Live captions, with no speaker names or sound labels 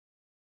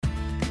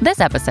This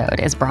episode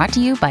is brought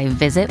to you by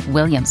Visit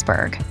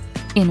Williamsburg.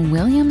 In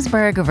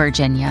Williamsburg,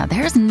 Virginia,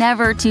 there's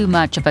never too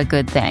much of a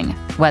good thing.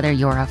 Whether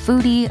you're a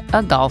foodie,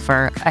 a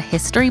golfer, a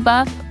history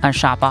buff, a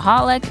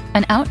shopaholic,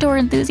 an outdoor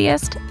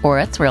enthusiast, or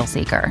a thrill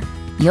seeker,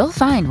 you'll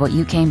find what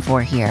you came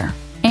for here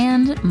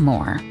and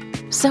more.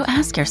 So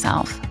ask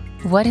yourself,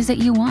 what is it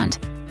you want?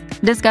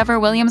 Discover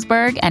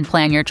Williamsburg and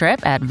plan your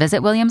trip at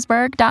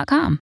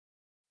visitwilliamsburg.com.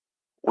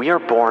 We are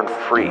born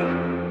free,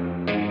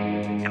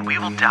 and we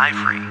will die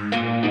free.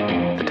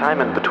 The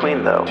time in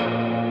between, though,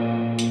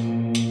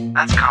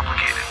 that's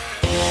complicated.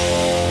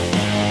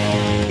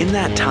 In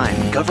that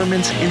time,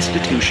 governments,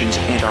 institutions,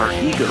 and our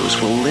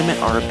egos will limit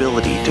our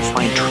ability to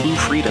find true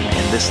freedom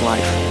in this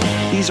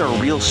life. These are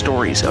real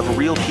stories of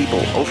real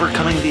people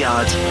overcoming the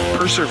odds,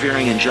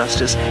 persevering in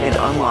justice, and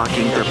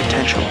unlocking their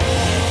potential.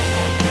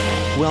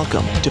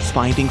 Welcome to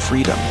Finding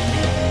Freedom.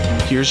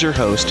 Here's your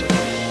host,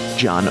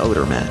 John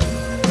Odermatt.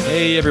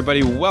 Hey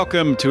everybody,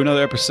 welcome to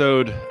another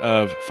episode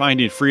of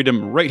Finding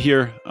Freedom right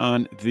here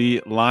on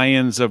the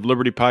Lions of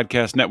Liberty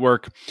Podcast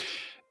Network.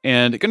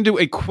 And I'm going to do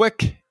a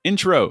quick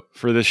intro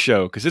for this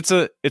show because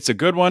it's a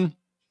good one,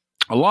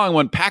 a long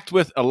one, packed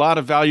with a lot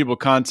of valuable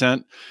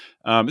content.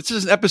 This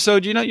is an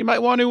episode, you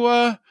might want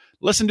to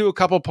listen to a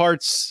couple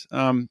parts,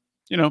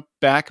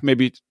 back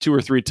maybe 2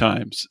 or 3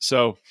 times.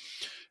 So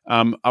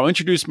I'll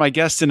introduce my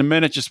guests in a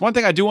minute. Just one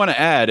thing I do want to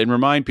add and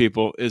remind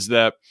people is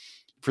that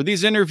for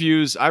these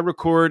interviews, I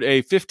record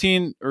a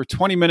 15 or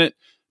 20-minute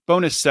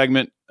bonus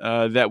segment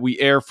that we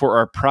air for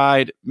our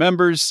Pride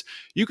members.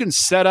 You can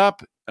set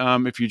up,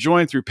 if you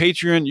join through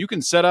Patreon, you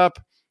can set up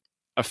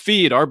a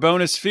feed, our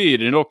bonus feed,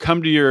 and it'll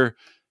come to your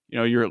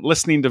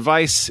listening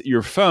device,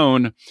 your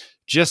phone,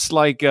 just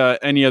like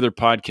any other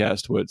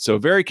podcast would. So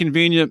very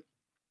convenient.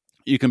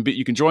 You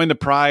can join the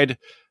Pride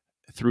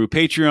through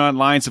Patreon,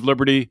 Lions of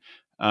Liberty,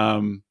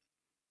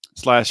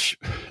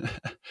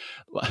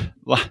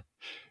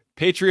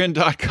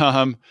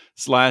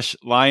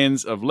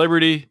 patreon.com/Lions of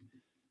Liberty.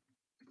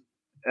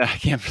 I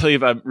can't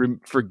believe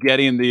I'm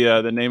forgetting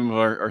the name of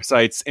our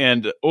sites.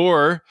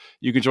 Or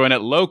you can join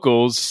at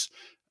Locals,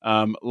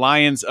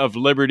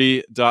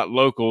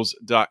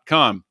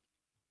 lionsofliberty.locals.com.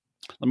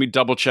 Let me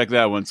double check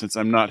that one since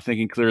I'm not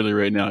thinking clearly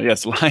right now.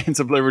 Yes,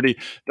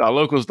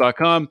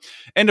 lionsofliberty.locals.com.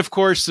 And of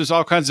course, there's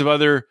all kinds of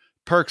other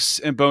perks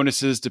and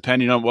bonuses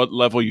depending on what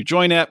level you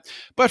join at.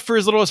 But for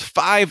as little as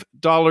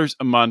 $5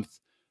 a month,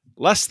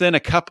 less than a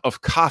cup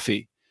of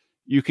coffee,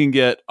 you can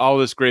get all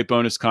this great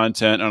bonus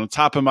content. On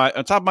top of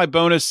my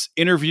bonus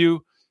interviews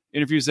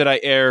that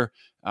I air,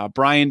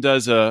 Brian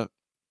does a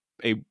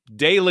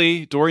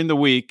daily during the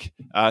week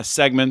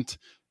segment.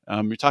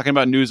 You're talking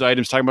about news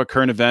items, talking about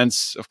current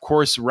events, of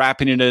course,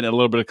 wrapping it in a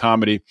little bit of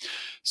comedy.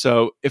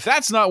 So if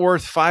that's not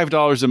worth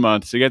 $5 a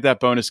month to get that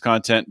bonus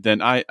content,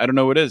 then I don't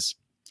know what is.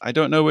 I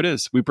don't know what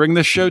is. We bring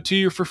this show to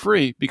you for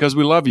free because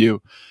we love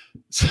you.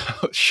 So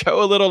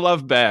show a little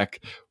love back.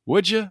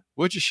 Would you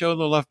show a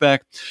little love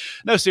back?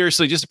 No,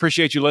 seriously, just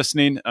appreciate you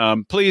listening.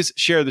 Please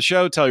share the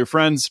show, tell your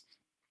friends,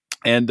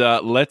 and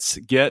let's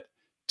get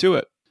to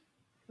it.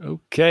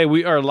 Okay,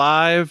 we are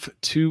live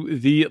to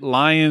the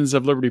Lions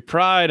of Liberty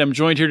Pride. I'm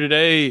joined here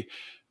today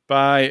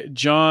by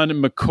John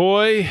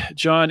McCoy.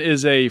 John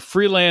is a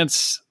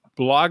freelance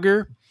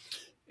blogger,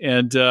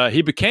 and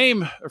he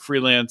became a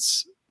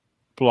freelance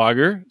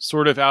blogger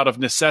sort of out of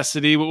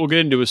necessity. We'll get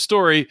into his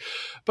story,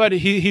 but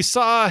he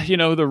saw,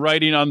 the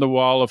writing on the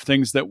wall of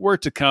things that were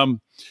to come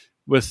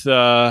with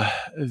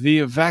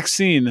the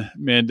vaccine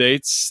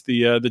mandates,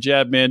 the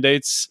jab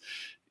mandates.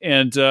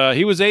 And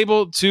he was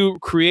able to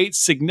create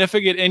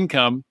significant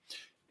income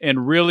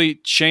and really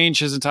change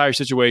his entire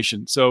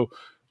situation. So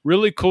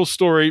really cool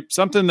story,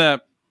 something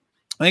that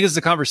I think is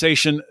a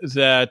conversation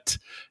that,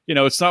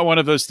 it's not one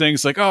of those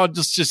things like, oh,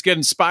 just get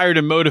inspired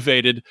and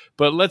motivated,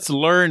 but let's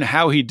learn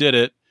how he did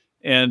it.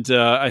 And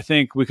I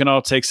think we can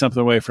all take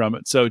something away from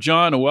it. So,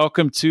 John,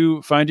 welcome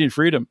to Finding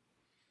Freedom.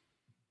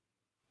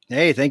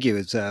 Hey, thank you.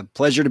 It's a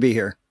pleasure to be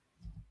here.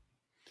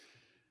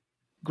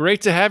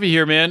 Great to have you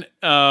here, man.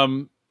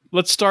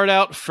 Let's start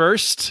out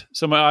first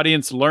so my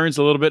audience learns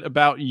a little bit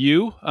about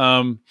you.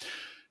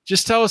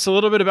 Just tell us a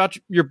little bit about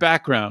your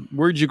background.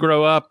 Where'd you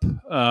grow up?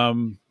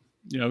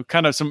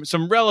 Kind of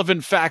some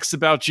relevant facts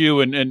about you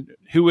and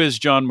who is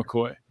John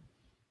McCoy?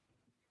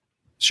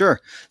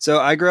 Sure. So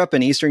I grew up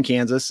in eastern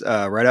Kansas,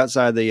 right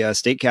outside the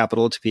state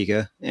capital,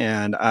 Topeka,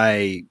 and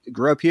I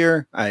grew up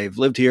here. I've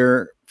lived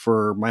here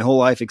for my whole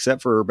life,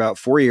 except for about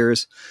 4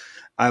 years.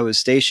 I was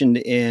stationed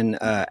in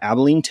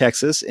Abilene,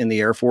 Texas, in the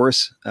Air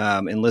Force,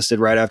 enlisted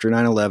right after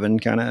 9/11.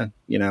 Kind of,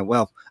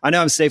 well, I know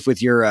I'm safe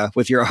with your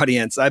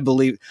audience. I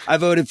believe I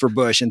voted for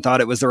Bush and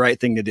thought it was the right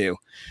thing to do.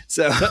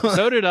 So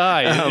did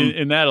I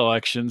in that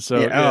election. So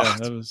yeah,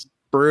 that was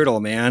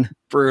brutal, man,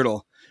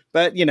 brutal.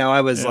 But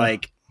I was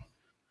like,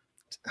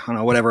 I don't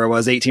know, whatever I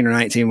was, 18 or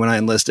 19 when I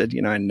enlisted. I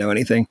didn't know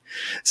anything.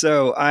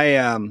 So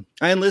I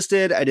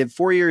enlisted. I did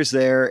 4 years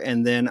there,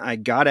 and then I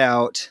got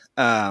out.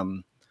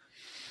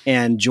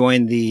 And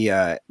joined the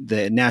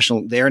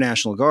Air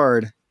National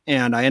Guard,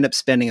 and I ended up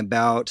spending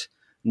about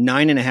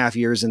 9.5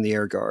 years in the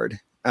Air Guard.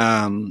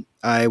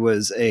 I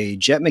was a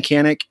jet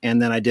mechanic,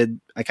 and then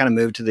I kind of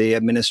moved to the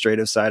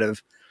administrative side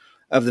of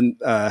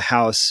the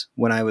house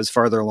when I was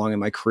farther along in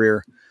my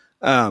career.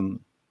 And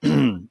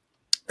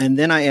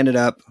then I ended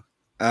up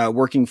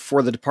working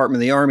for the Department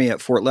of the Army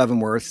at Fort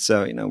Leavenworth,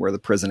 so where the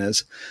prison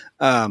is,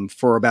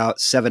 for about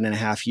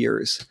 7.5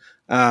 years.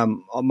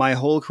 My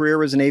whole career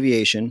was in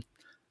aviation.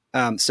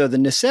 So the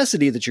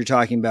necessity that you're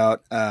talking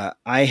about,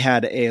 I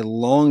had a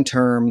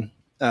long-term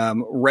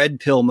red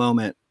pill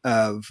moment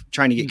of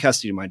trying to get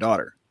custody of my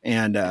daughter.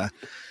 And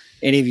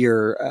any of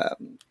your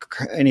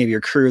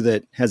crew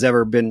that has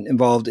ever been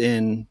involved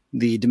in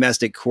the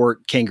domestic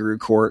court, kangaroo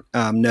court,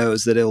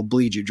 knows that it'll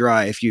bleed you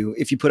dry if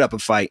you put up a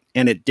fight,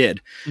 and it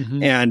did.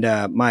 Mm-hmm.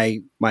 And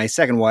my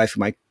second wife,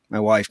 my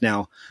wife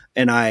now,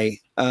 and I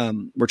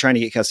were trying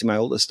to get custody of my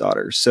oldest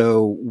daughter.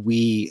 So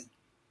we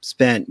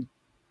spent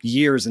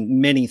years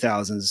and many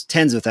thousands,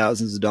 tens of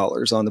thousands of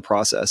dollars on the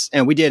process.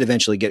 And we did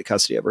eventually get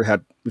custody of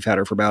her. We've had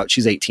her for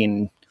she's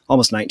 18,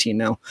 almost 19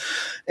 now.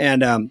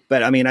 And,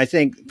 but I mean, I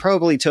think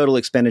probably total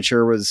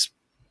expenditure was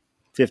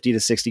 50 to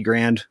 60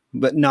 grand,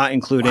 but not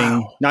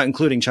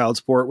including child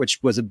support, which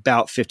was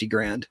about 50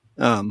 grand.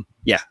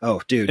 Yeah.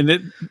 Oh, dude.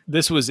 And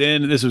this was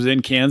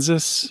in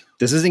Kansas.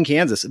 This is in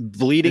Kansas,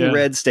 bleeding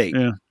red state.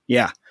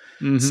 Yeah.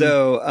 Mm-hmm.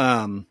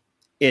 So,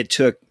 it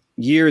took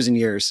years and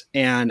years.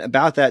 And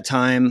about that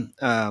time,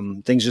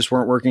 things just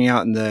weren't working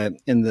out in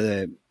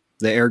the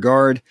Air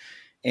Guard,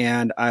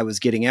 and I was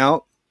getting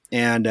out.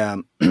 And,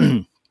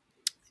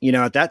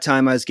 at that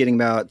time I was getting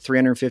about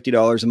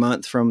 $350 a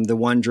month from the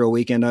one drill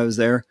weekend I was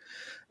there,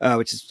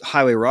 which is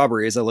highway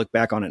robbery. As I look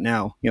back on it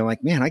now,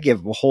 like, man, I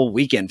give a whole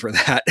weekend for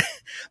that.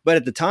 But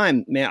at the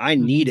time, man, I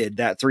needed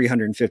that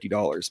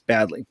 $350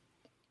 badly.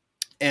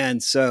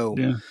 And so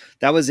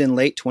that was in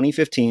late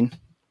 2015.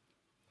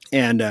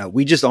 And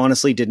we just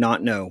honestly did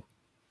not know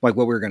like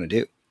what we were going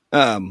to do.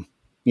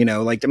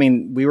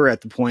 We were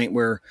at the point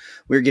where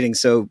we were getting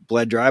so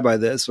bled dry by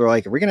this. We're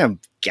like, are we going to have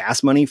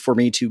gas money for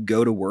me to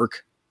go to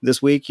work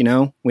this week?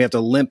 We have to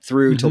limp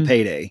through till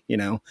payday,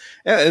 it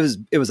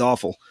was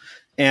awful.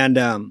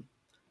 And,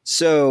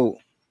 so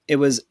it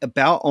was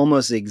about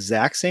almost the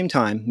exact same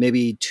time,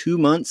 maybe 2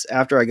 months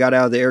after I got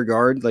out of the Air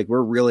Guard. Like,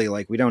 we're really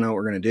like, we don't know what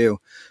we're going to do.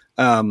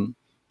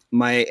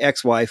 My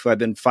ex-wife, who I've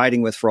been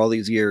fighting with for all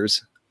these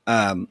years,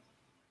 ended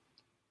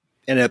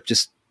up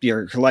just,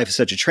 her life is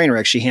such a train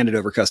wreck. She handed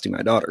over custody of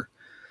my daughter.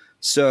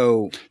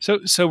 So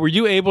were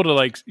you able to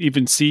like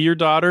even see your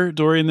daughter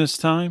during this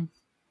time?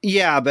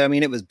 Yeah, but I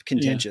mean, it was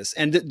contentious,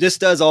 and this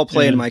does all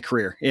play into my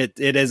career. It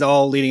is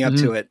all leading up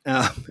to it.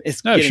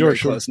 It's getting very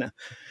close now.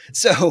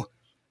 So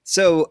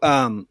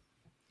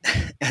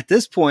at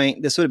this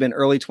point, this would have been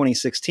early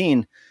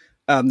 2016.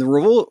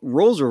 The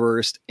roles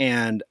reversed,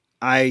 and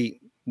I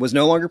was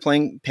no longer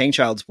paying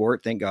child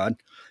support, thank God.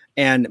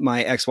 And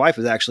my ex-wife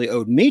was actually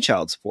owed me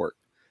child support,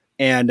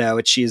 and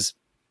which she's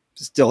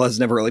still has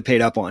never really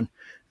paid up on.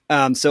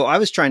 So I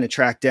was trying to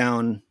track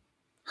down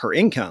her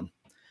income.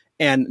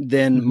 And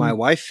then my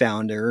wife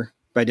found her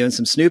by doing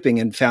some snooping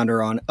and found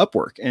her on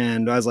Upwork.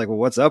 And I was like, well,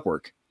 what's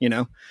Upwork?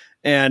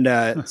 And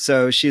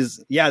so this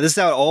is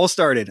how it all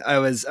started. I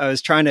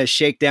was trying to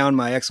shake down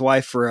my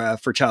ex-wife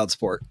for child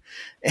support.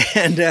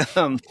 And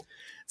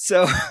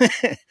so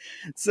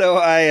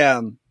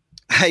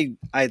I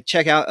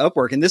check out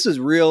Upwork, and this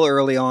was real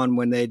early on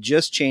when they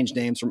just changed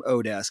names from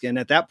Odesk. And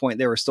at that point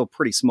they were still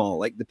pretty small,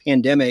 like the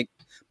pandemic,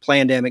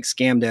 plandemic,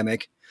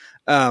 scamdemic.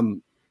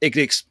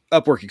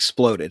 Upwork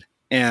exploded.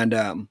 And,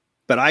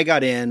 but I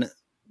got in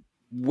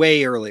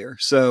way earlier.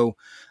 So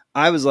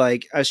I was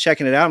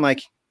checking it out. I'm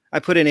like, I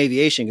put in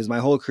aviation because my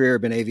whole career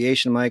had been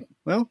aviation. I'm like,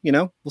 well,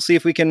 we'll see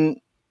if we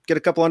can get a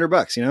couple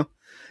 $100,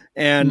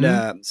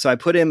 And, so I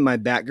put in my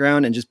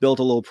background and just built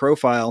a little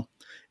profile,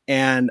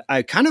 and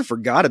I kind of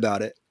forgot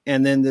about it.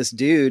 And then this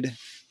dude,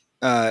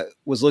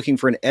 was looking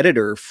for an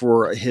editor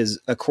for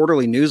a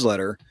quarterly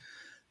newsletter,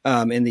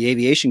 in the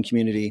aviation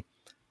community.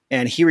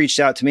 And he reached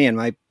out to me,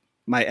 and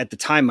at the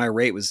time, my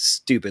rate was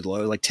stupid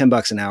low, like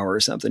 $10 an hour or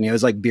something. It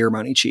was like beer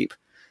money cheap.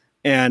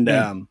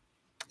 And,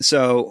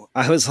 so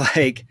I was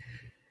like,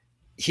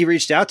 he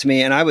reached out to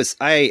me, and I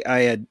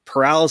had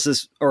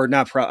paralysis, or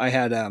not, I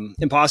had,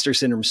 imposter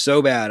syndrome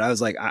so bad. I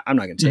was like, I'm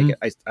not going to take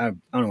it. I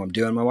don't know what I'm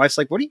doing. My wife's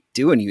like, what are you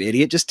doing, you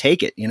idiot? Just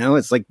take it.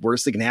 It's like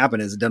worst that can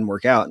happen is it doesn't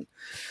work out.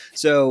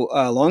 So,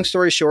 long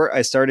story short,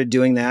 I started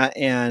doing that.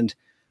 And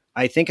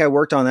I think I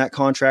worked on that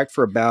contract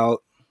for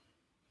about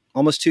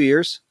almost 2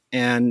 years.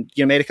 And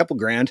made a couple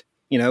grand.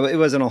 It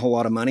wasn't a whole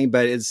lot of money,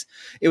 but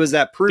it was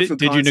that proof of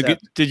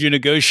concept. Did you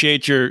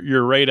negotiate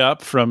your rate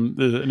up from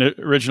the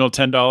original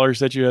 $10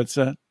 that you had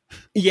set?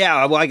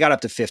 Yeah, well, I got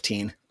up to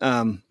 15,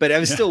 but I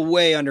was still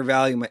way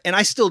undervaluing and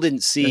I still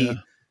didn't see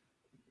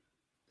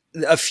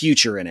a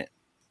future in it.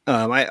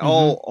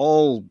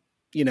 All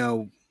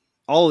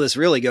of this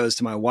really goes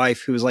to my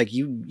wife, who was like,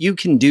 "You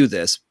can do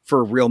this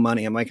for real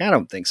money." I'm like, I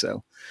don't think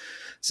so.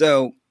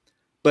 So,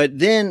 but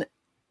then.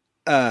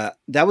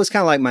 That was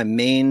kind of like my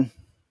main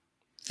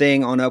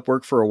thing on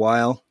Upwork for a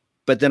while,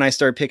 but then I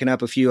started picking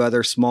up a few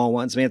other small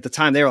ones. I mean, at the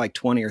time they were like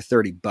 20 or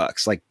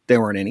 $30. Like they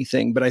weren't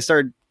anything, but I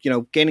started,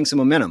 gaining some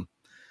momentum.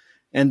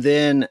 And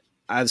then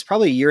I was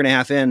probably a year and a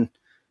half in,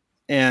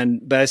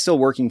 but I was still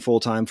working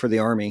full time for the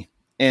Army.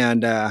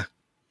 And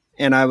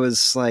I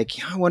was like,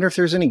 I wonder if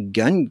there's any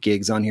gun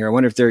gigs on here. I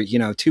wonder if they're,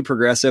 too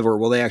progressive, or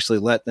will they actually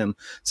let them?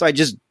 So I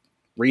just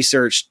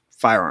researched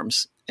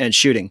firearms and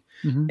shooting,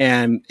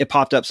 and it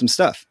popped up some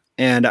stuff.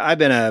 And I've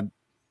been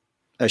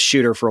a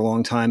shooter for a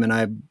long time, and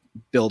I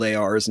build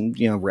ARs and,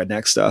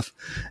 redneck stuff.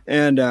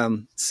 And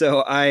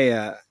so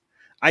I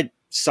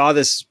saw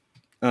this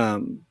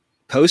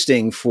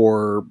posting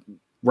for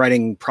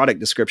writing product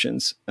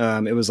descriptions.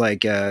 It was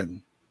like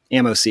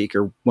Ammo Seek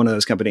or one of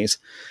those companies.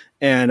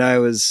 And I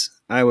was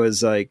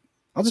like,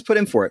 I'll just put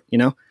in for it.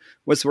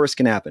 What's the worst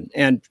can happen?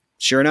 And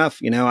sure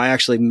enough, I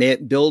actually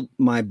built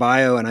my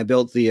bio, and I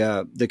built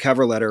the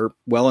cover letter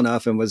well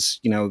enough, and was,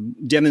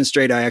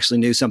 demonstrate I actually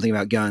knew something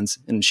about guns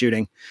and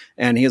shooting.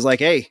 And he was like,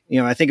 hey,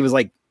 I think it was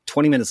like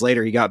 20 minutes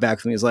later, he got back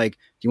with me. He was like, do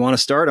you want to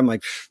start? I'm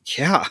like,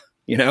 yeah,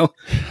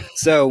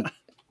 so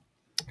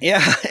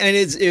yeah. And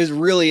it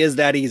really is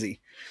that easy.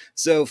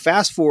 So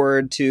fast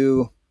forward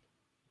to,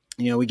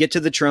 we get to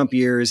the Trump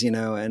years,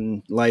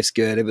 and life's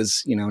good. It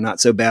was, not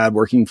so bad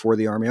working for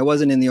the Army. I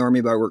wasn't in the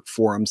Army, but I worked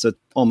for them. So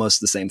almost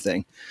the same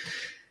thing.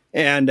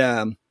 And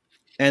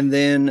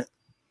then,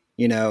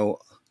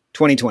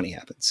 2020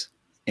 happens,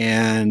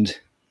 and,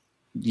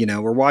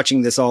 we're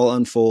watching this all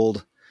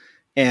unfold,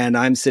 and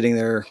I'm sitting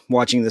there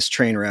watching this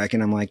train wreck,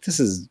 and I'm like, this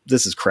is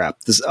crap.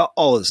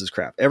 All of this is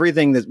crap.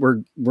 Everything that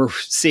we're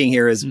seeing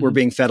here is we're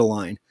being fed a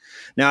line.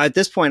 Now, at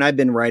this point, I've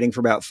been writing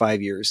for about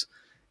 5 years,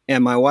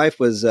 and my wife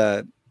was,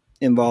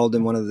 involved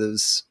in one of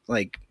those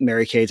like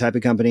Mary Kay type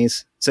of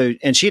companies. So,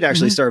 and she'd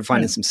actually started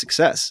finding some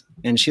success,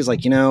 and she's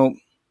like, you're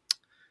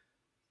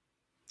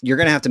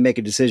going to have to make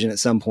a decision at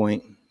some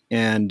point.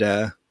 And,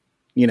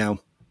 you're going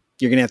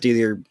to have to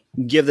either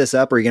give this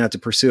up, or you're going to have to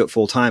pursue it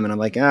full time. And I'm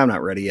like, I'm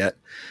not ready yet.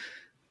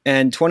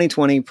 And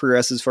 2020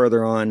 progresses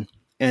further on.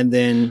 And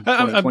then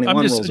 2021 I'm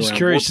rolls just around.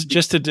 curious,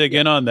 just to dig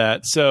in on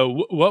that.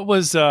 So what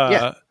was,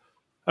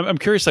 I'm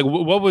curious, like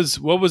what was,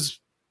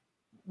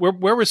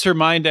 where was her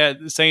mind at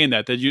saying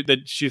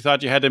that she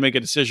thought you had to make a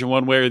decision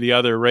one way or the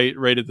other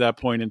right at that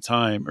point in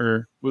time,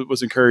 or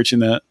was encouraging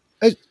that?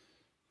 It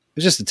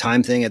was just a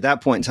time thing. At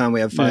that point in time,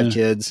 we have 5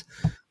 kids.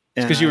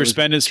 Because you were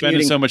spending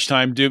so much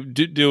time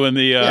doing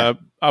the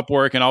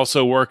Upwork and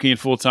also working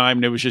full time,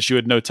 and it was just you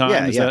had no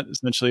time. Is that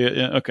essentially it?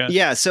 Yeah. Okay.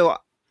 Yeah.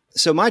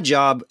 So my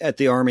job at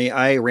the Army,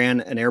 I ran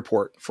an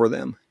airport for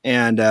them,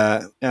 and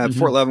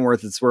Fort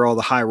Leavenworth, it's where all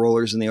the high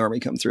rollers in the Army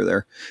come through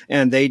there,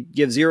 and they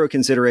give zero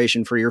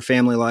consideration for your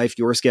family life,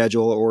 your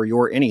schedule, or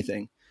your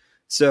anything.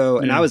 So,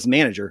 and I was the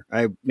manager,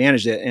 I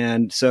managed it.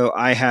 And so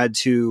I had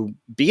to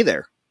be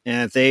there.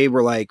 And if they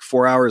were like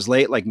 4 hours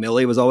late, like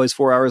Millie was always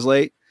 4 hours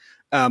late,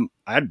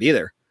 I'd be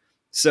there.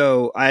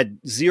 So I had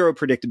zero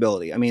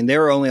predictability. I mean, they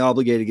were only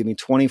obligated to give me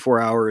 24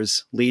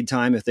 hours lead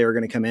time if they were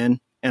going to come in.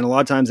 And a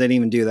lot of times they didn't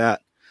even do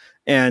that.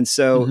 And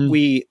so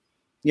we,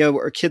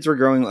 our kids were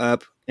growing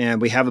up,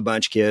 and we have a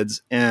bunch of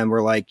kids, and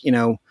we're like,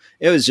 it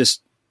was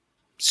just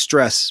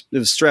stress. It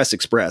was stress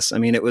express. I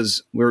mean,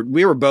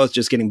 we were both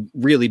just getting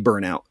really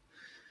burnt out.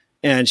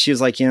 And she was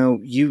like, you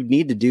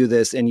need to do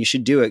this, and you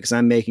should do it because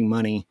I'm making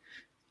money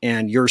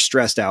and you're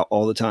stressed out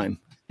all the time.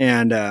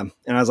 And I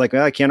was like,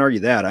 well, I can't argue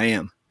that. I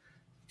am.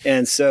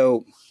 And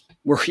so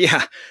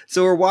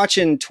we're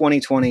watching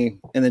 2020,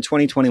 and then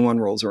 2021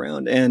 rolls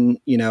around, and,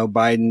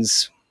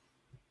 Biden's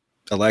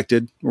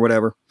elected or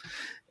whatever.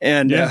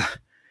 And,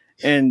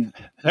 and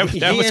that he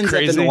was ends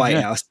crazy. up in the White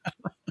House.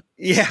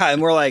 Yeah.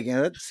 And we're like,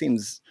 that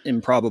seems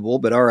improbable,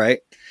 but all right.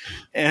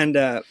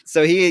 And,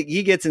 so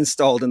he gets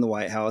installed in the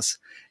White House,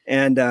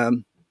 and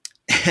the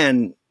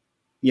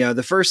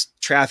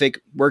first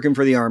traffic working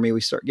for the Army,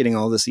 we start getting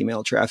all this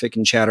email traffic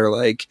and chatter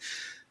like,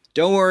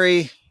 don't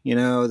worry,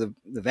 the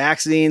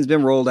vaccine's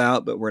been rolled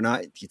out, but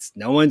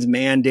no one's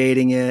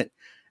mandating it.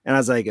 And I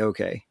was like,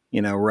 okay,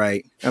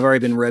 right. I've already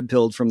been red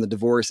pilled from the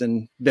divorce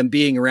and been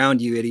being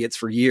around you idiots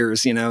for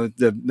years,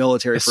 the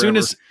military. As soon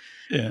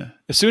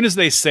as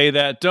they say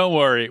that, don't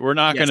worry, we're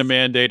not going to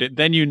mandate it.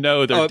 Then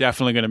they're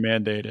definitely going to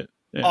mandate it.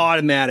 Yeah.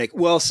 Automatic.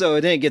 Well, so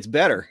then it gets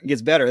better. It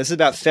gets better. This is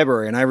about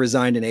February, and I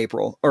resigned in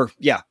April.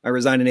 I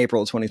resigned in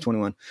April of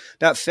 2021.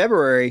 About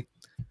February,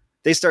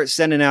 they start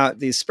sending out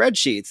these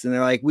spreadsheets, and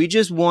they're like, we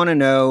just want to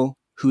know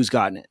who's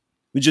gotten it.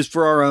 We just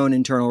for our own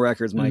internal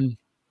records. I'm like,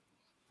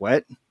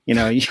 what?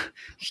 You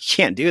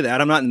can't do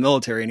that. I'm not in the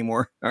military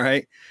anymore. All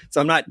right.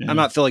 So I'm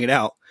not filling it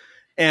out.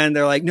 And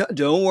they're like, no,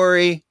 don't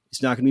worry.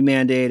 It's not going to be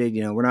mandated.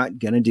 We're not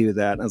going to do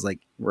that. And I was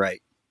like,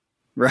 right.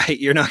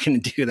 You're not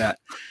going to do that.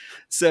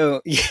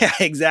 So yeah,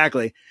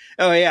 exactly.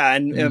 Oh yeah.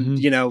 And,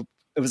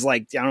 it was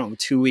like, I don't know,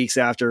 2 weeks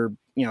after,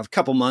 a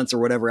couple months or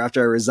whatever, after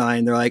I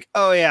resigned, they're like,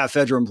 oh yeah,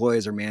 federal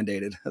employees are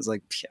mandated. I was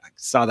like, yeah, I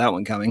saw that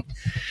one coming.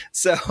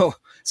 So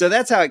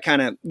that's how it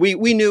kind of, we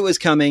knew it was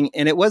coming,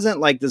 and it wasn't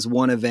like this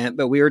one event,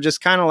 but we were just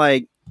kind of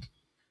like,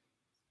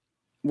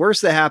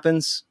 worst that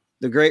happens.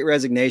 The Great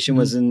Resignation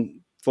was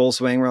in full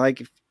swing. We're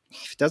like,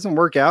 if it doesn't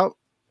work out,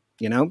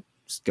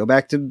 just go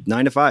back to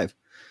 9 to 5.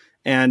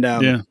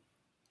 And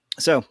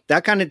so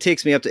that kind of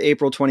takes me up to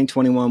April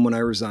 2021 when I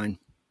resign.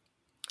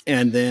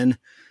 And then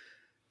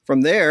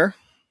from there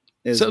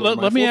is. So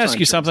let me ask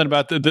you something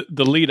about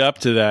the lead up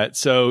to that.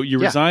 So you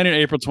resign in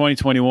April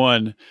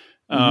 2021.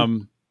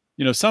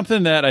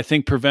 Something that I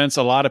think prevents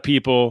a lot of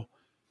people,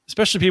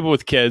 especially people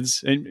with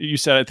kids. And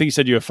I think you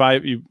said you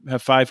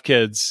have 5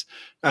 kids.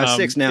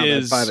 6 now,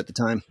 but 5 at the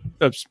time.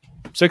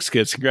 6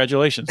 kids.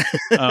 Congratulations.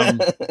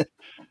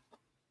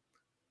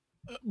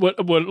 What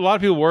a lot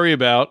of people worry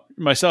about,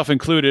 myself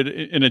included,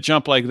 in a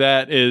jump like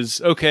that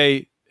is,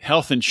 okay,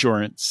 health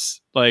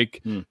insurance.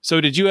 So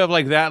did you have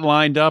like that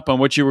lined up on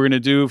what you were going to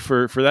do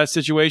for that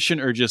situation,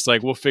 or just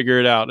like, we'll figure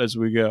it out as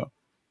we go?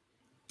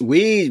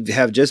 We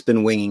have just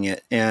been winging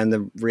it. And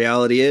the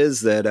reality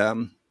is that,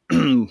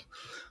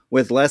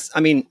 with less,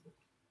 my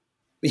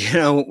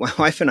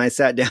wife and I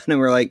sat down and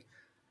we're like,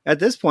 at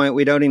this point,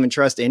 we don't even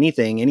trust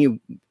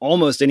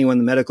almost anyone in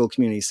the medical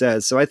community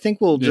says. So I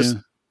think we'll just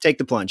take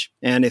the plunge.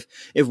 And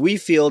if we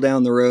feel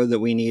down the road that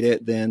we need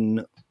it,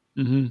 then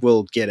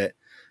we'll get it.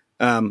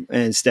 And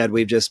instead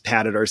we've just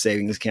padded our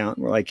savings account.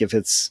 We're like,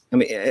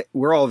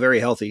 we're all very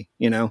healthy,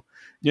 Yeah.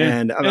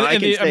 And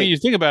you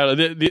think about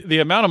it, the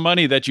amount of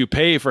money that you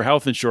pay for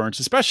health insurance,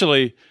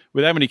 especially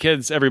with that many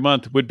kids every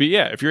month, would be,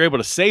 if you're able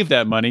to save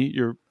that money,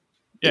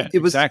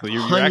 it was exactly.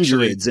 You're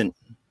hundreds and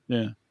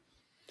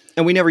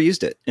we never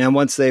used it. And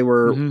once they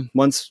were,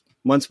 once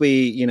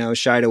we,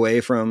 shied away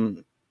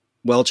from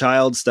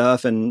child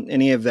stuff and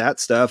any of that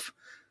stuff,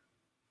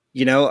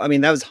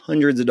 that was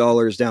hundreds of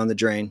dollars down the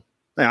drain.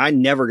 I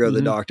never go to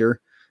the doctor.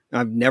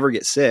 I never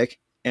get sick.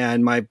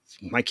 And my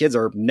kids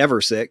are never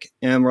sick.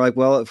 And we're like,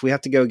 well, if we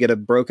have to go get a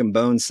broken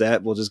bone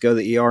set, we'll just go to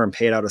the ER and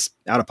pay it out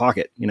of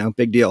pocket,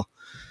 big deal.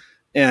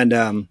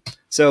 And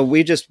so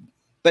we just,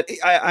 but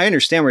I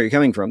understand where you're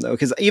coming from though.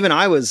 Cause even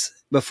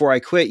before I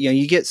quit,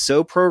 you get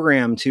so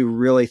programmed to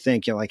really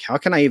think, like, how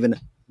can I even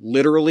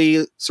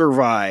literally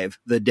survive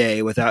the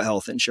day without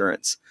health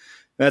insurance?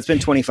 That's been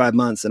 25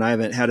 months and I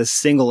haven't had a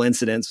single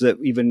incident that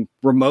even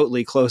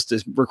remotely close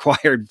to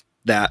required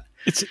that.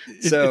 It's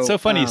so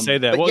funny you say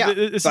that. Well,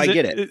 I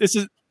get it.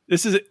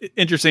 This is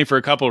interesting for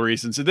a couple of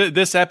reasons. So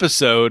this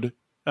episode,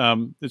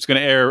 it's going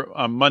to air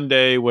on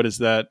Monday. What is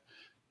that?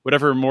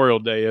 Whatever Memorial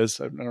Day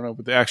is. I don't know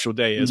what the actual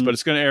day is, but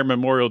it's going to air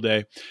Memorial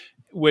Day,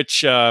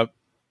 which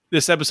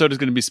this episode is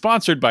going to be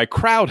sponsored by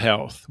Crowd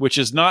Health, which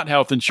is not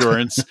health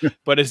insurance,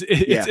 but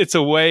it's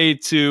a way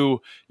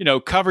to,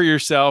 cover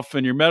yourself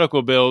and your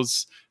medical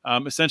bills,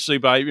 essentially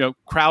by,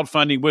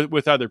 crowdfunding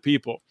with other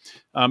people.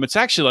 It's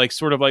actually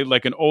sort of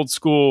like an old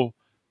school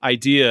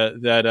idea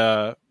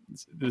that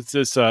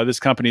this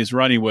company is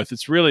running with.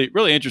 It's really,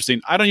 really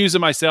interesting. I don't use it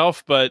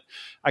myself, but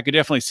I could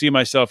definitely see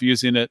myself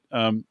using it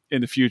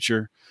in the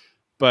future.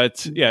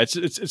 But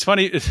it's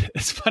funny.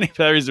 It's funny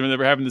for that reason that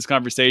we're having this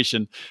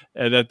conversation.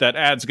 That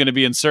ad's going to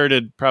be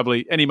inserted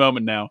probably any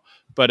moment now.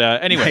 But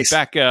anyway, nice.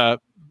 Back to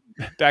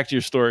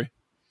your story.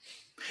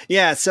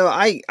 Yeah, so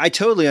I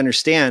totally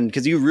understand,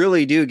 because you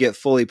really do get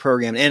fully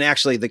programmed. And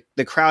actually,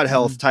 the crowd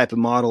health type of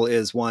model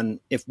is one.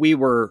 If we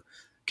were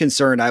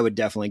concerned, I would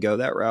definitely go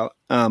that route.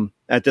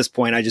 At this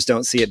point, I just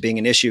don't see it being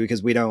an issue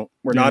because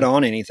we're not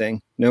on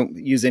anything. Don't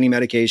use any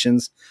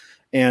medications,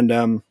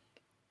 and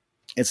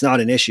it's not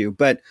an issue.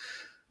 But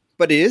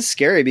it is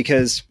scary,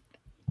 because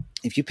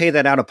if you pay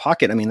that out of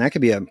pocket, that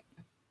could be a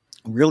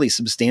really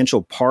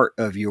substantial part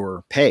of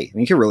your pay.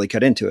 You could really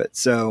cut into it.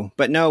 So,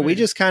 but no, we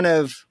just kind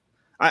of,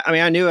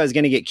 I knew I was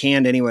going to get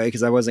canned anyway,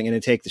 because I wasn't going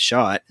to take the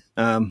shot.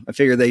 I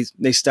figured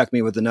they stuck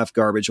me with enough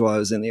garbage while I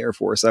was in the Air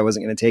Force. I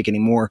wasn't going to take any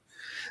more.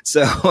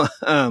 So,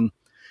 it's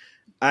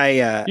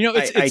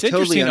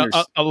totally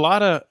interesting. A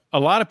lot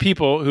of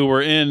people who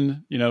were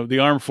in, the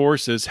armed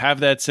forces have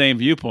that same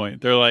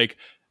viewpoint. They're like,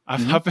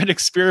 I've been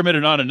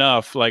experimented on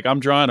enough. Like, I'm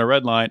drawing a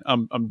red line.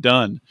 I'm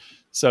done.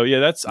 So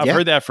I've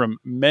heard that from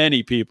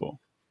many people.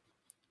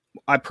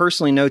 I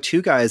personally know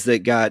 2 guys that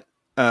got,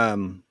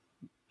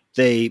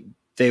 they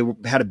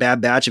had a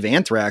bad batch of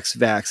anthrax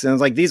vax. And it was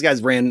like, these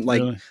guys ran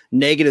really?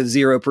 Negative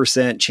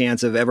 0%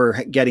 chance of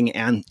ever getting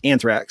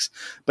anthrax.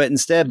 But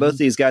instead, both of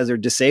these guys are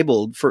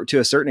disabled to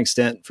a certain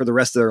extent for the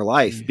rest of their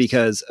life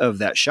because of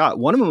that shot.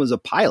 One of them was a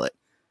pilot.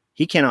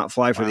 He cannot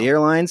fly for the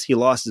airlines. He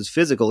lost his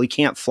physical. He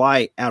can't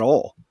fly at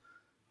all.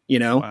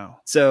 Wow.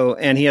 So,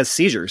 and he has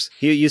seizures.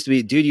 Dude used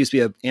to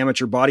be an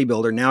amateur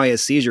bodybuilder. Now he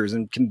has seizures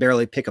and can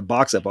barely pick a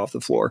box up off the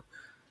floor.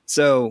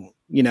 So,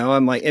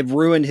 I'm like, it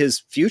ruined his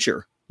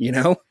future,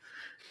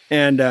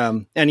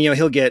 and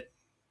he'll get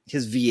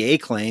his VA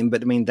claim,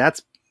 but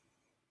that's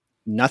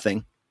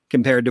nothing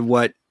compared to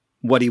what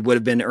he would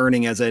have been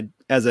earning as a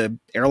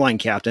airline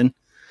captain.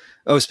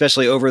 Oh,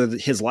 especially over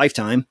his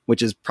lifetime,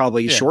 which is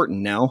probably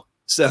shortened now.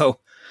 So,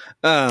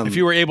 if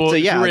you were able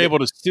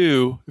to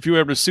sue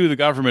the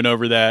government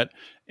over that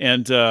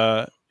and,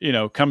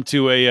 come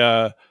to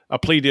a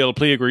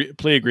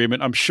plea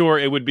agreement, I'm sure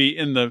it would be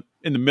in the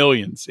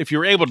millions if you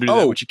were able to do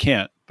that, which you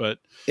can't, but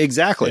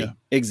exactly.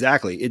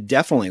 It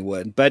definitely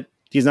would. But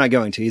He's not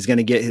going to. He's going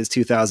to get his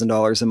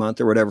 $2,000 a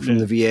month or whatever from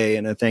the VA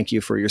and a thank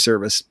you for your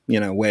service,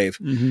 wave.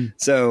 Mm-hmm.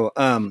 So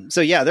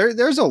yeah,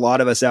 there's a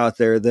lot of us out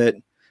there that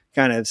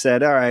kind of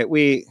said, all right,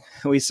 we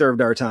served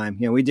our time.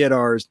 We did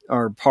our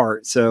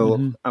part.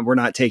 So we're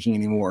not taking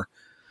any more.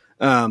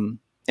 And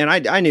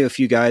I knew a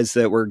few guys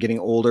that were getting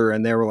older,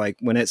 and they were like,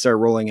 when it started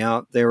rolling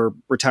out, they were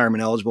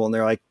retirement eligible, and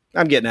they're like,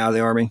 I'm getting out of the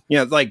Army.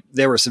 Like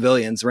they were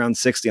civilians around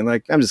 60. I'm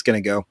like, I'm just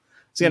going to go.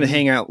 It's going to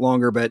hang out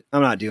longer, but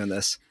I'm not doing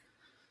this.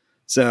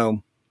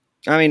 So,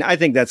 I mean, I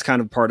think that's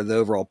kind of part of the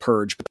overall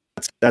purge, but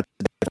that's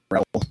a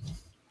different level.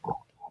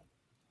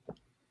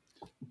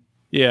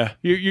 Yeah,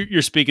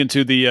 you're speaking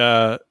to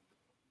the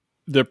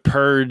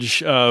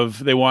purge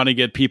of, they want to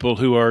get people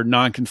who are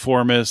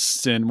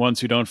nonconformists and ones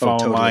who don't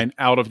fall in line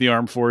out of the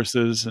armed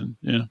forces, and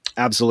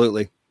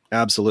absolutely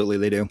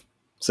they do.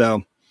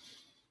 So,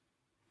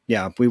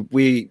 yeah,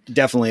 we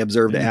definitely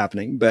observed it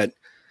happening, but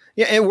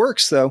yeah, it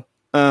works though.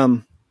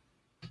 You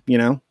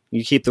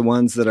keep the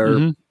ones that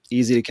are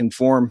easy to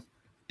conform.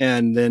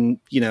 And then,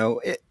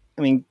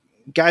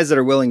 guys that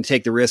are willing to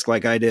take the risk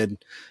like I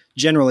did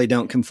generally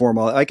don't conform.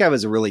 Like I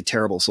was a really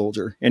terrible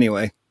soldier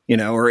anyway,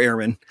 or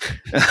airman.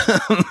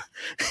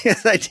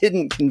 I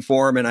didn't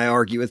conform, and I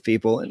argue with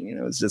people,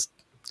 and, it's just,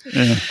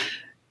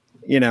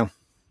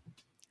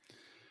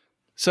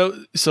 So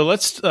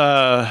let's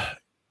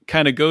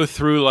kind of go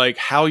through like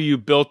how you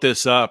built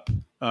this up.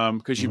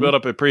 Cause you built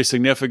up a pretty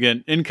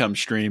significant income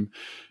stream.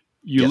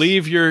 You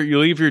leave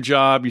your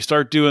job, you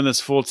start doing this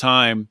full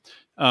time.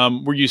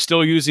 Were you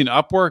still using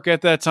Upwork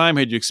at that time?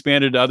 Had you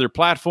expanded to other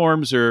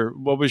platforms, or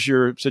what was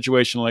your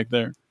situation like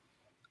there?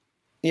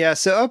 Yeah.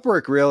 So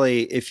Upwork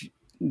really,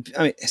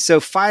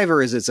 so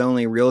Fiverr is its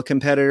only real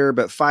competitor,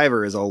 but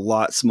Fiverr is a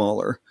lot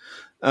smaller.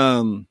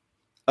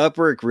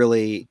 Upwork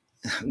really,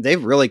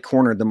 they've really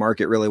cornered the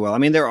market really well. I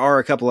mean, there are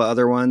a couple of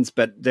other ones,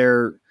 but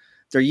their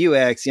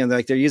UX,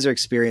 like their user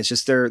experience,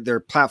 just their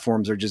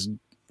platforms are just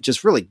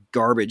really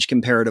garbage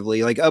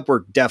comparatively. Like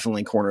Upwork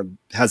definitely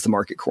has the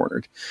market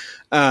cornered.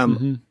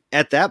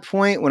 At that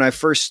point, when I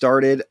first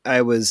started,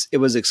 it was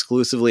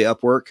exclusively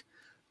Upwork.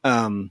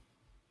 And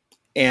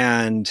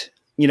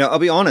I'll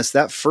be honest,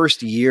 that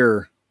first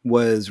year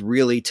was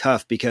really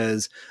tough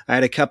because I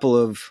had a couple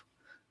of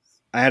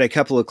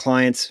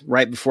clients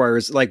right before I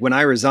was like, when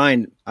I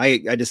resigned, I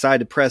decided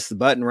to press the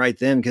button right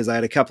then because I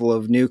had a couple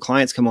of new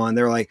clients come on.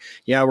 They're like,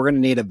 yeah, we're going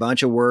to need a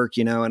bunch of work,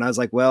 and I was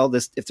like, well,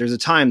 if there's a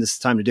time, this is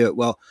the time to do it.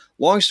 Well,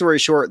 long story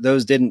short,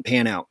 those didn't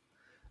pan out.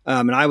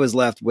 And I was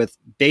left with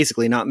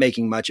basically not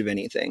making much of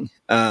anything,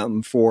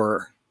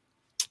 for,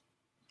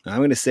 I'm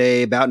going to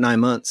say about 9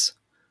 months.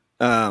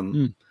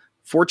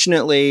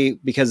 Fortunately,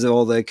 because of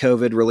all the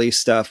COVID relief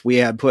stuff, we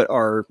had put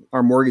our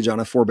mortgage on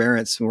a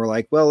forbearance, and we're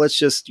like, well, let's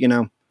just,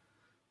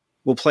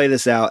 we'll play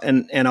this out.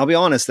 And I'll be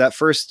honest, that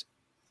first,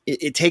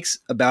 it takes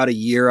about a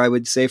year, I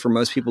would say, for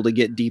most people to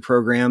get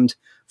deprogrammed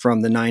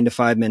from the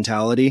 9-to-5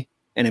 mentality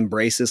and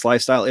embrace this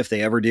lifestyle. If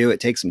they ever do, it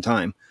takes some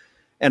time.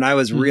 And I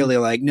was really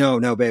like, no,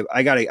 babe,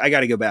 I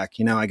gotta go back.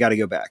 I gotta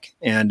go back.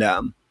 And,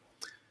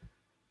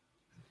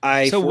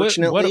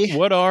 fortunately,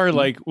 what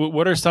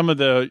are some of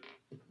the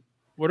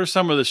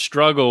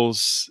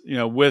struggles,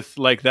 with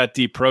like that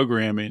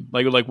deprogramming?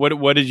 Like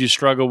what did you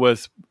struggle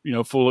with,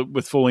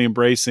 fully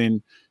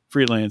embracing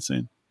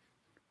freelancing?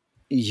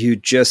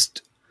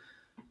 It's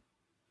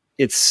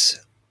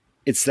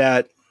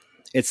that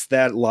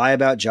lie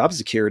about job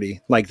security,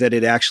 like that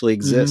it actually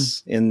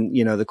exists in,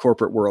 the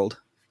corporate world.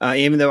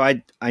 Even though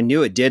I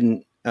knew it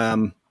didn't,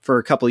 for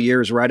a couple of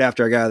years, right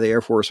after I got out of the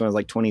Air Force, when I was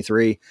like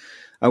 23,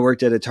 I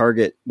worked at a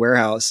Target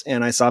warehouse,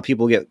 and I saw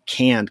people get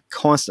canned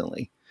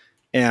constantly.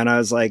 And I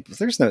was like,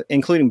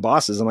 including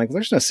bosses, I'm like,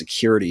 there's no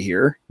security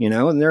here,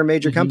 and they're a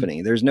major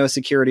company. There's no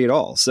security at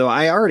all. So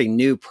I already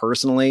knew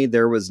personally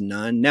there was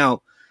none.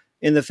 Now,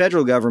 in the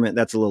federal government,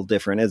 that's a little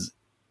different. It's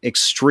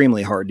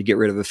extremely hard to get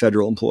rid of a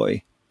federal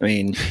employee. I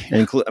mean,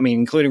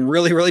 including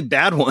really, really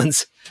bad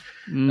ones.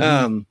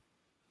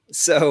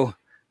 So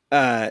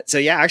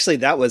yeah, actually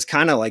that was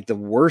kind of like the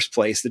worst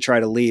place to try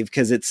to leave,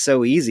 because it's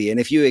so easy. And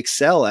if you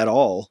excel at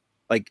all,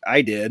 like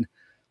I did,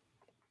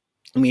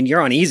 I mean,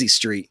 you're on easy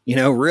street,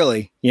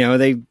 really, you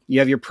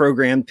have your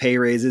programmed pay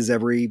raises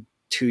every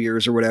 2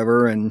 years or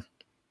whatever. And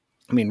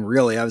I mean,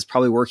 really, I was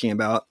probably working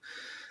about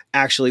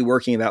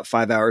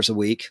 5 hours a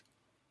week.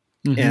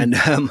 And,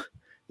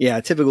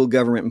 typical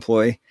government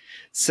employee.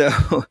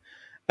 So,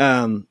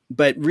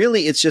 but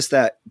really it's just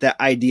that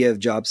idea of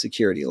job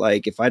security.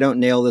 Like if I don't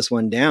nail this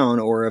one down,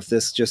 or if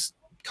this just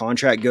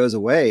contract goes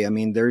away, I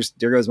mean, there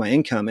goes my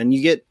income. And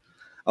you get,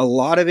 a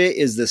lot of it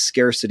is the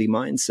scarcity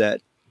mindset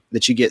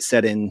that you get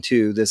set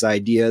into, this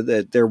idea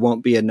that there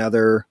won't be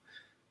another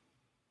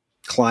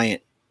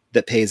client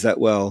that pays that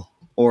well,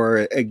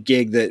 or a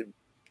gig that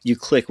you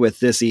click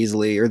with this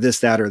easily, or this,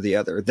 that, or the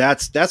other.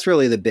 That's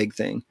really the big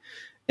thing.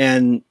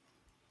 And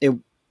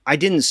I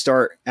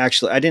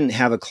didn't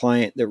have a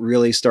client that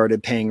really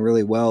started paying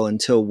really well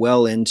until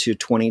well into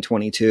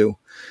 2022.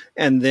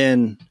 And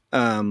then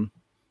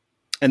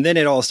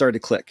it all started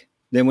to click.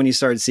 Then when you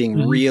started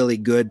seeing really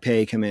good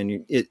pay come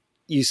in,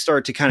 you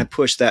start to kind of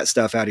push that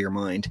stuff out of your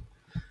mind.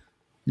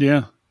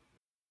 Yeah.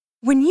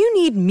 When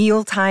you need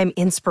mealtime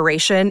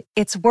inspiration,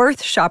 it's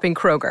worth shopping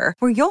Kroger,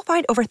 where you'll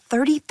find over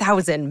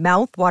 30,000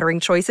 mouth-watering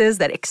choices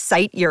that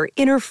excite your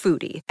inner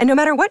foodie. And no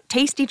matter what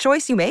tasty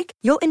choice you make,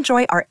 you'll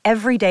enjoy our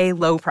everyday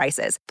low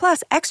prices,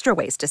 plus extra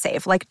ways to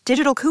save, like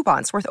digital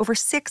coupons worth over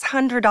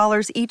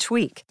 $600 each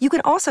week. You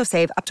can also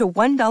save up to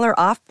 $1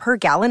 off per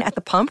gallon at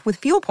the pump with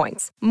fuel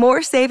points.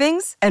 More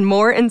savings and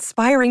more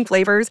inspiring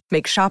flavors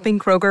make shopping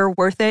Kroger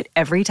worth it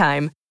every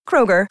time.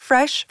 Kroger,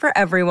 fresh for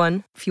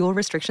everyone. Fuel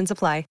restrictions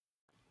apply.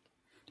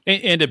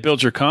 And it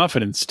builds your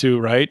confidence too,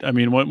 right? I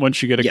mean,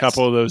 once you get a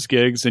couple of those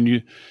gigs and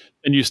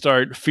you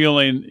start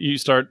feeling,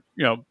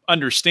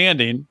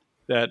 understanding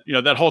that,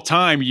 that whole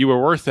time you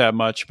were worth that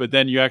much, but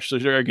then you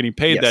actually are getting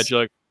paid that.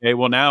 You're like, okay,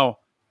 well now,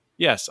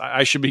 yes,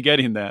 I should be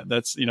getting that.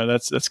 That's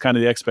kind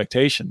of the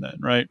expectation then,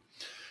 right?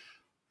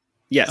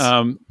 Yes.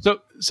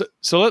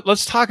 So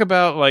let's talk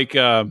about like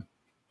time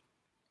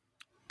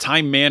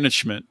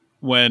management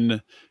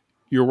when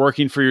you're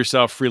working for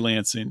yourself,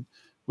 freelancing.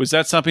 Was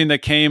that something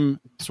that came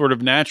sort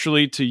of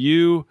naturally to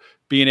you,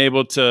 being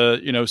able to,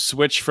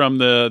 switch from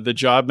the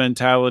job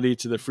mentality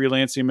to the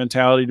freelancing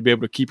mentality to be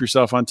able to keep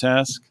yourself on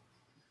task?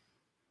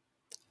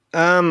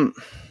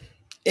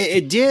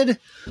 It did.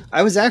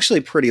 I was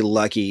actually pretty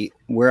lucky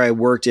where I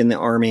worked in the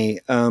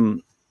Army.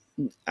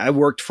 I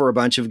worked for a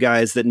bunch of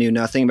guys that knew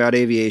nothing about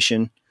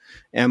aviation,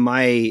 and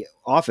my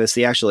office,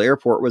 the actual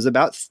airport, was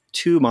about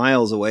 2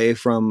 miles away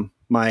from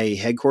my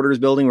headquarters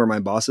building where my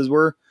bosses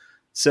were.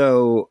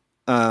 So,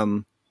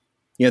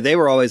 they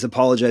were always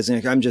apologizing.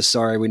 Like, I'm just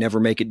sorry, we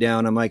never make it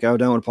down. I'm like, oh,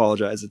 don't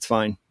apologize. It's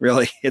fine.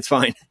 Really, it's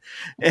fine.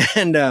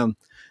 And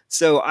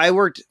so I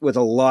worked with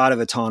a lot of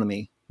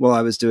autonomy while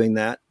I was doing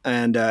that.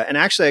 And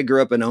actually, I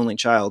grew up an only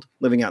child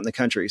living out in the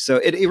country. So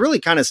it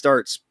really kind of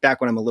starts back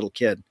when I'm a little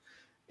kid.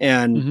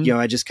 And,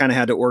 I just kind of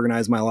had to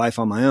organize my life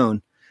on my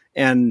own.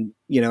 And,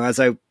 as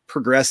I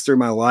progressed through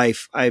my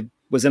life, I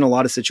was in a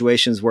lot of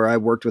situations where I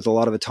worked with a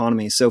lot of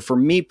autonomy. So for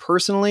me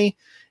personally,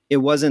 it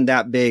wasn't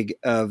that big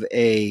of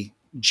a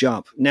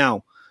jump.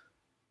 Now,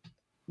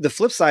 the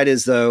flip side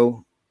is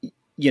though,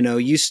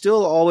 you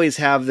still always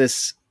have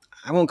this,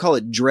 I won't call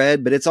it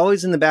dread, but it's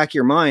always in the back of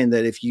your mind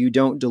that if you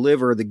don't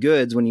deliver the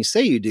goods when you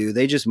say you do,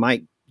 they just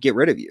might get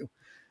rid of you.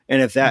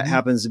 And if that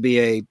happens to be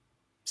a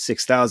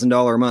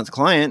 $6,000 a month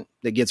client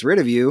that gets rid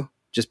of you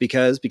just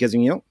because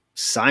you don't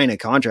sign a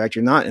contract,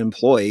 you're not an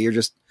employee, you're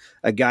just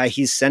a guy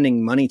he's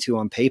sending money to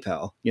on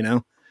PayPal,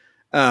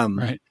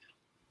 Right.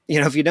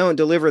 If you don't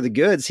deliver the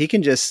goods, he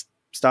can just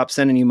stop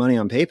sending you money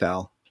on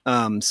PayPal.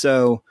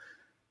 So,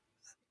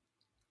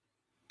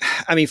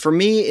 I mean, for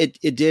me,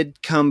 it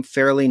did come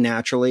fairly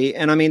naturally.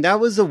 And I mean, that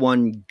was the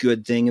one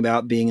good thing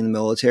about being in the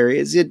military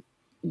is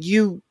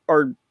you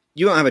don't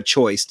have a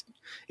choice.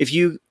 If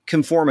you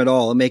conform at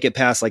all and make it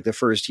past like the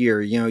first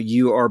year,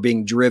 you are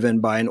being driven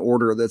by an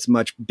order that's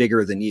much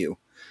bigger than you.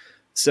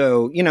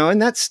 So,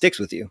 and that sticks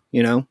with you,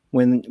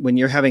 when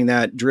you're having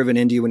that driven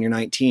into you when you're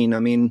 19, I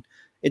mean,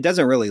 it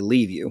doesn't really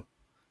leave you.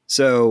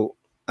 So,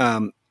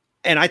 and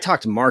I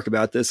talked to Mark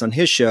about this on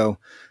his show,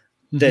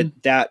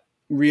 that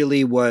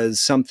really was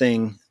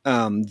something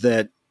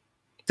that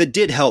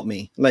did help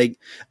me. Like,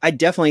 I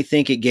definitely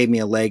think it gave me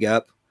a leg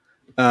up.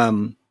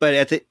 But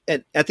at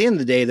the end of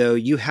the day, though,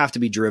 you have to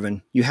be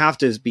driven. You have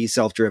to be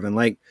self-driven.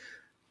 Like,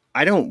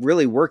 I don't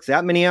really work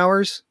that many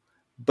hours,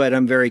 but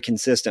I'm very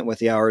consistent with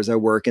the hours I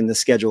work and the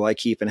schedule I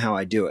keep and how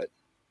I do it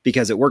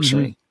because it works for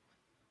me.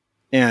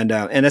 And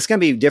it's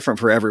going to be different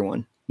for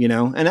everyone.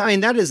 And I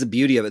mean, that is the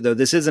beauty of it, though.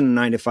 This isn't a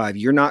 9 to 5.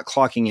 You're not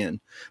clocking in,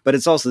 but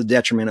it's also the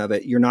detriment of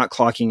it. You're not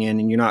clocking in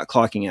and you're not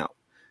clocking out.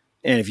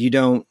 And if you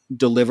don't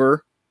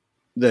deliver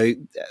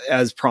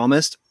as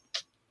promised,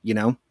 you're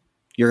going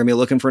to be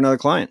looking for another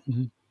client.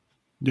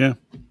 Yeah.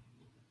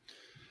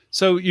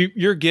 So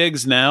your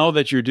gigs now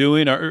that you're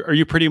doing, are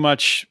you pretty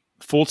much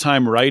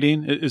full-time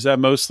writing? Is that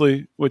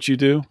mostly what you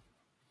do?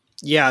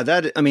 Yeah,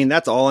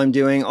 that's all I'm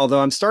doing. Although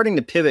I'm starting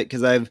to pivot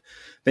because I've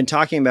been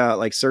talking about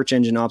like search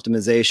engine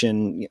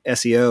optimization,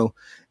 SEO,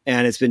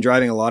 and it's been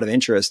driving a lot of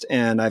interest.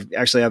 And I've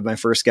actually have my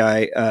first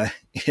guy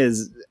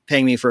is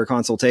paying me for a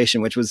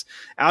consultation, which was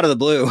out of the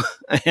blue.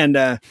 And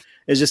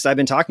it's just, I've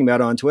been talking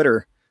about it on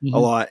Twitter a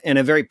lot in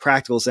a very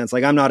practical sense.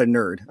 Like, I'm not a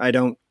nerd.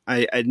 I'm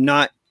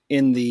not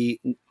in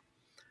the,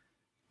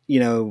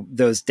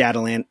 those data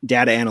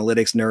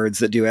analytics nerds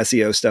that do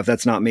SEO stuff.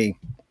 That's not me.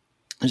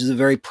 Which is a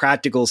very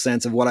practical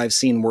sense of what I've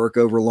seen work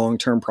over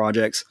long-term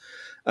projects.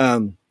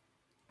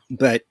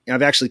 But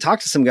I've actually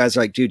talked to some guys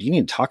like, dude, you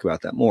need to talk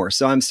about that more.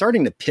 So I'm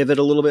starting to pivot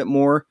a little bit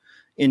more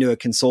into a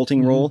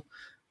consulting role.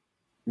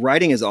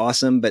 Writing is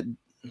awesome, but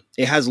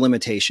it has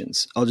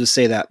limitations. I'll just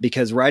say that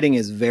because writing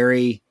is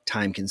very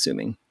time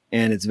consuming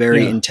and it's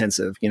very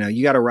intensive.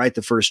 You got to write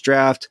the first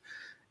draft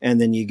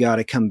and then you got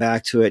to come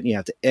back to it and you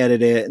have to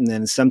edit it. And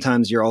then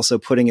sometimes you're also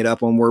putting it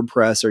up on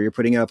WordPress or you're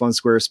putting it up on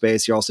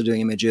Squarespace. You're also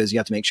doing images. You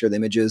have to make sure the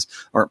images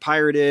aren't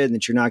pirated and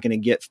that you're not going to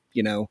get,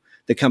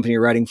 the company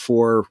you're writing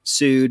for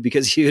sued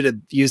because you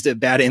had used a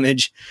bad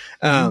image.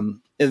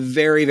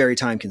 Very, very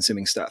time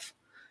consuming stuff.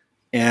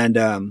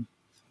 And,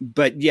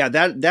 but yeah,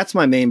 that's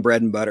my main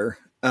bread and butter.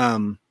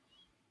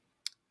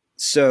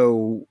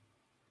 So,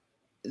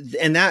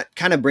 and that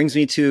kind of brings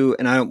me to,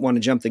 and I don't want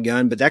to jump the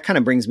gun, but that kind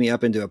of brings me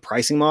up into a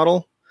pricing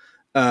model.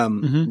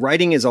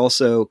 Writing is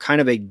also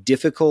kind of a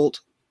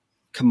difficult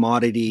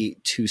commodity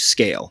to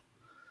scale,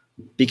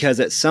 because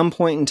at some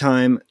point in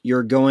time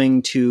you're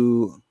going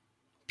to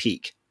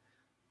peak.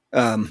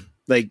 And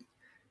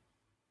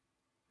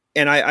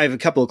I have a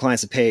couple of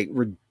clients that pay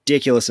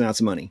ridiculous amounts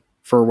of money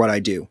for what I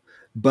do,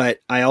 but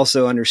I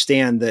also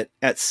understand that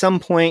at some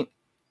point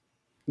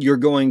you're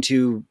going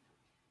to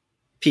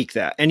peak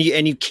that. And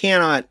you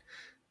cannot,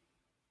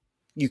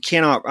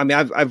 I mean,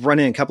 I've run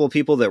in a couple of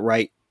people that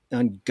write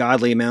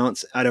ungodly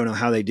amounts. I don't know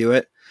how they do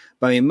it,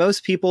 but I mean,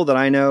 most people that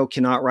I know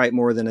cannot write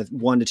more than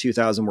 1,000 to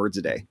 2,000 words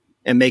a day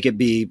and make it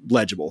be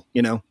legible,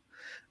 you know?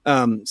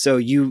 So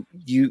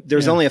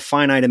there's only a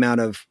finite amount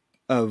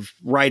of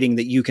writing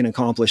that you can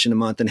accomplish in a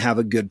month and have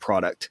a good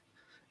product.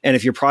 And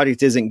if your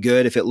product isn't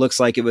good, if it looks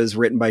like it was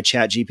written by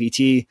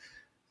ChatGPT,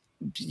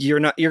 you're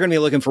going to be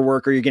looking for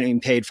work, or you're getting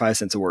paid 5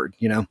 cents a word,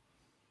 you know?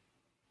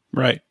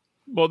 Right.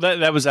 Well,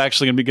 that was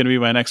actually going to be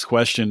my next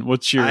question.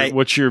 What's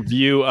your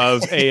view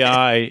of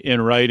AI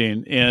in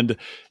writing? And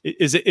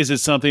is it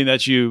something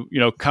that you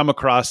come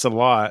across a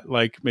lot,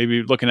 like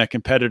maybe looking at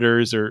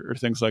competitors or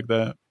things like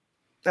that?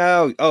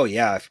 Oh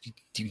yeah.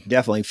 You can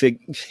definitely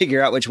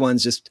figure out which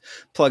ones. Just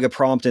plug a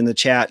prompt in the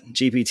chat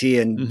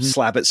GPT and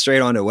slap it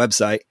straight onto a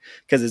website,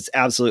 because it's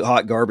absolute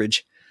hot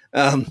garbage.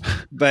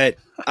 But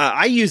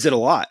I use it a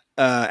lot.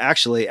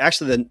 Actually,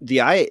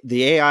 the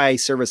AI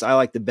service I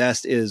like the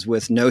best is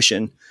with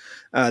Notion.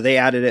 They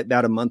added it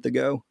about a month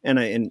ago,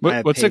 and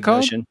what's it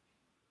called?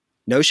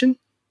 Notion.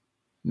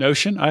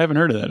 Notion. I haven't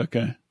heard of that.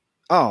 Okay.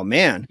 Oh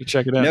man, you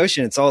check it out.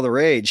 Notion. It's all the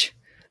rage.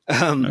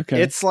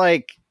 Okay. It's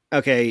like,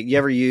 okay. You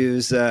ever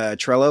use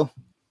Trello?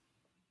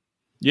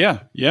 Yeah.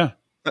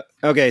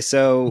 Okay.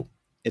 So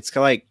it's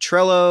kind of like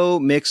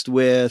Trello mixed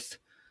with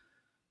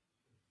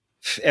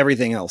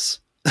everything else.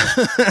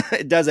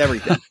 It does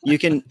everything. You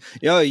can,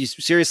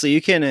 seriously,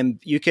 you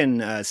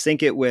can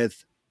sync it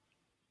with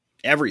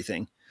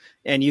everything.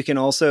 And you can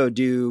also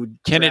do.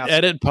 Can it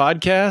edit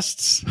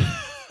podcasts?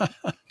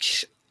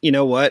 You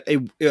know what?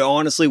 It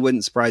honestly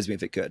wouldn't surprise me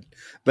if it could,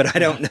 but I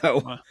don't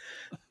know.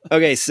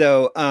 Okay.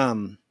 So,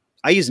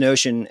 I use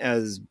Notion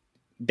as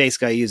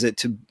basically I use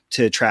it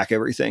to track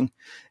everything.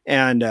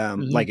 And,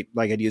 like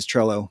I'd use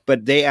Trello,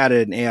 but they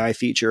added an AI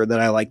feature that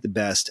I like the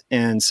best.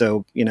 And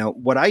so,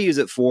 what I use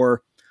it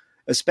for,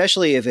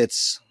 especially if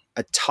it's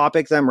a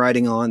topic that I'm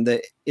writing on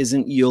that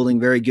isn't yielding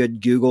very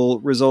good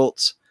Google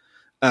results,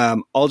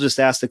 I'll just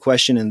ask the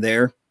question in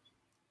there.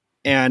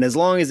 And as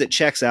long as it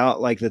checks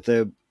out, like that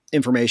the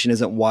information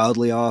isn't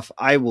wildly off,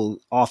 I will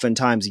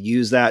oftentimes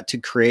use that to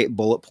create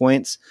bullet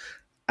points.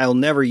 I'll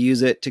never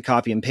use it to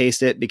copy and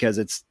paste it, because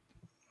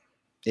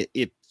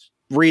it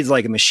reads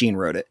like a machine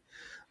wrote it.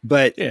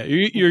 But yeah,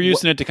 you're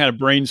using it to kind of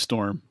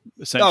brainstorm.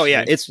 Oh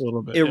yeah.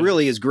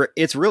 Really is great.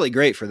 It's really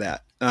great for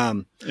that.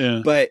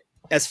 But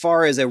as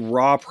far as a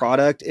raw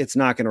product, it's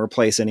not going to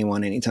replace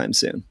anyone anytime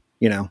soon.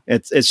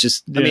 It's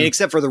just, I mean,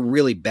 except for the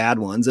really bad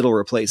ones, it'll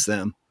replace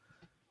them.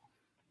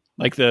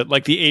 Like the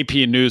AP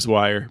and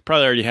Newswire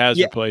probably already has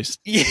replaced.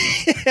 Yeah.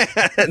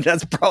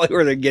 That's probably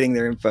where they're getting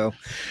their info.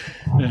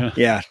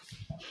 Yeah.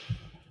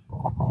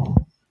 Oh,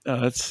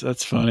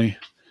 that's funny.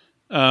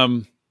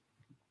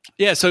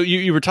 Yeah. So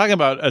you were talking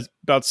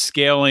about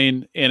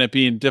scaling and it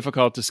being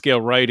difficult to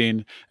scale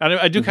writing. And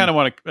I do kind of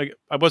want to,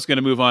 I was going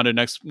to move on to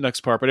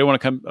next part, but I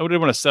want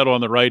to settle on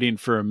the writing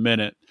for a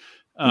minute.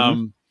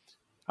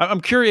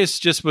 I'm curious,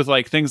 just with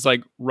like things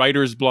like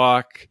writer's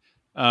block,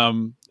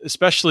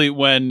 especially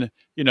when,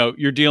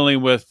 you're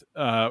dealing with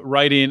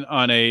writing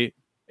on a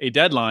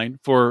deadline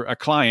for a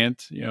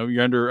client,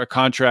 you're under a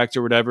contract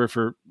or whatever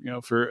for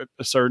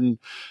a certain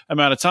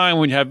amount of time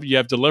when you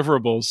have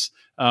deliverables.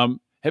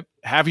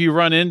 Have you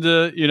run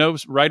into,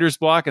 writer's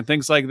block and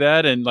things like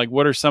that? And like,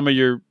 what are some of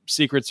your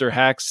secrets or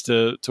hacks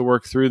to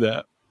work through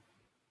that?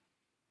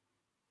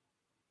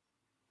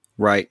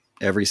 Right.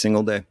 Every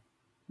single day.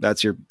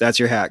 That's your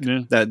hack.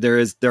 Yeah. That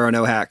there are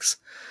no hacks.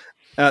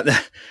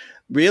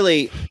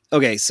 Really.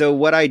 Okay. So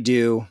what I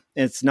do,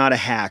 it's not a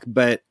hack,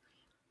 but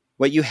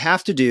what you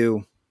have to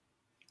do.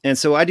 And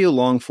so I do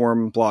long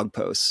form blog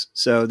posts.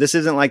 So this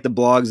isn't like the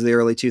blogs of the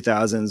early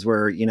 2000s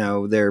where,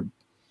 they're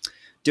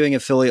doing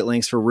affiliate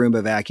links for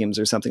Roomba vacuums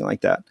or something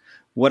like that.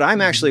 What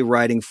I'm actually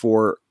writing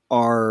for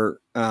are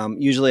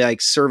usually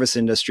like service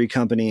industry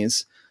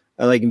companies,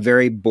 like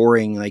very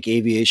boring, like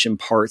aviation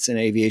parts and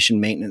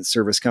aviation maintenance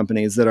service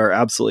companies that are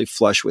absolutely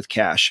flush with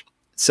cash.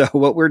 So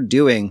what we're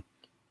doing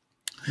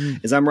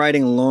is I'm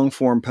writing long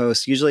form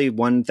posts, usually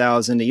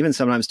 1,000, even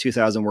sometimes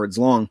 2,000 words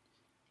long.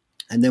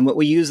 And then what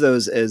we use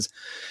those is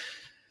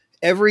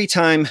every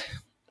time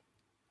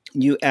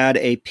you add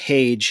a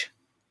page,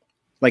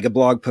 like a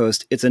blog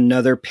post, it's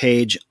another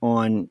page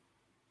on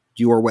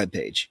your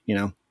webpage,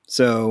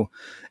 So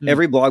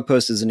every blog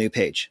post is a new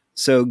page.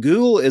 So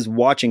Google is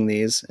watching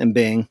these, and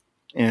Bing,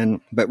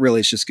 but really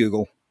it's just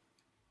Google.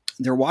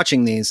 they're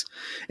watching these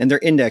and they're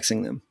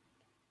indexing them.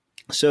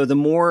 So the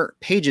more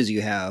pages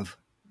you have,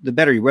 the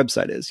better your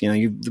website is.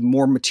 The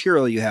more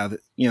material you have,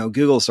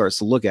 Google starts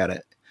to look at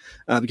it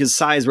because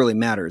size really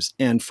matters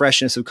and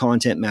freshness of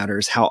content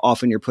matters, how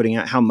often you're putting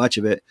out, how much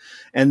of it.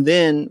 And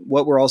then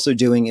what we're also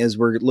doing is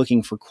we're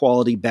looking for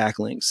quality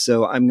backlinks.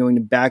 So I'm going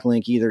to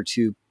backlink either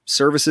to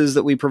services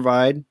that we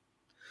provide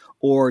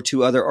or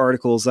to other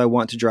articles I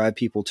want to drive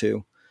people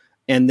to.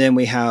 And then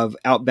we have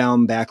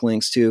outbound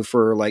backlinks too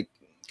for like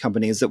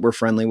companies that we're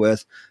friendly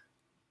with,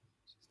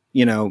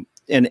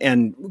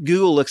 and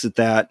Google looks at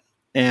that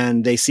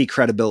and they see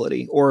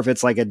credibility, or if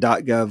it's like a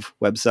 .gov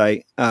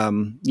website,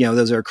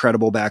 those are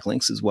credible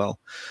backlinks as well.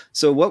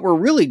 So what we're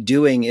really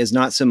doing is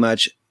not so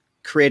much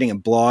creating a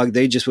blog.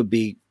 They just would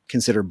be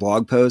considered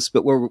blog posts,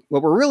 but what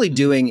we're really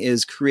doing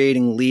is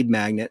creating lead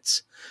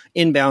magnets.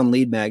 Inbound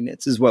lead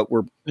magnets is what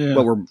we're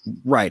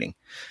writing.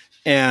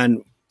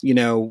 And,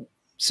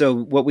 so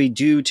what we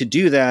do to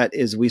do that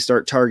is we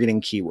start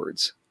targeting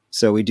keywords.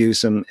 So we do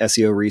some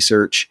SEO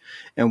research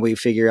and we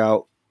figure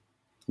out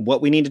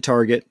what we need to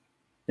target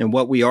and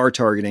what we are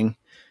targeting.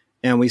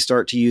 And we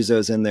start to use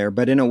those in there,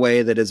 but in a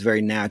way that is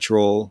very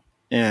natural.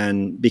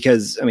 And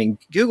because,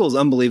 Google's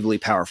unbelievably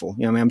powerful.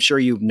 I'm sure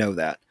you know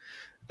that.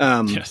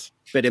 Yes.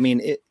 But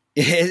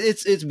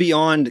it's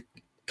beyond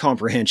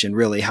comprehension,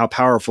 really, how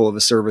powerful of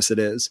a service it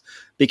is,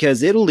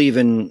 because it'll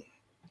even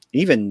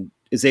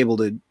is able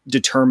to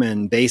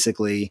determine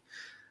basically,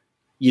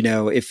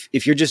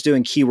 if you're just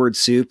doing keyword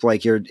soup,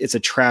 like it's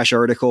a trash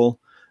article.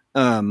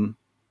 And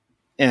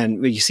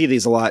you see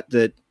these a lot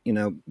that,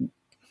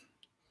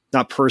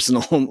 not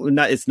personal,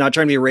 it's not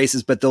trying to be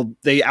racist, but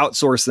they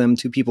outsource them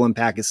to people in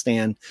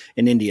Pakistan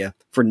and India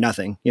for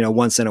nothing,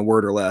 1 cent a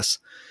word or less.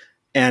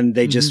 And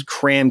they just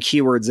cram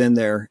keywords in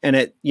there,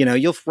 and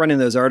you'll run in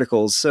those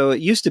articles. So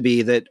it used to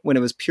be that when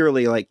it was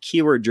purely like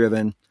keyword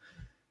driven,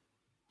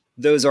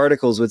 those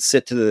articles would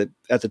sit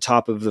at the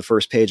top of the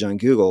first page on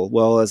Google.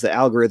 Well, as the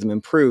algorithm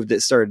improved,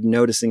 it started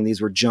noticing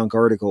these were junk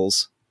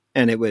articles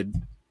and it would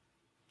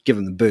give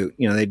them the boot.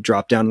 They'd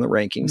drop down in the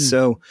rankings.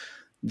 So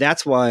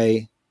that's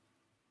why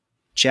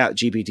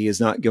ChatGPT is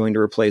not going to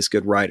replace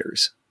good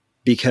writers,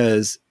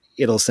 because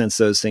it'll sense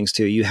those things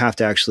too. You have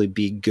to actually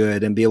be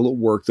good and be able to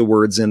work the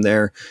words in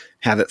there,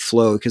 have it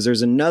flow. Because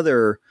there's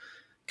another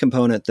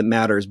component that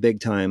matters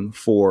big time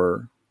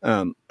for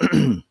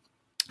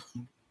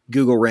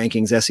Google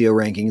rankings, SEO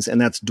rankings,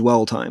 and that's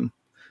dwell time.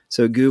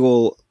 So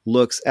Google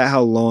looks at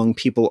how long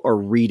people are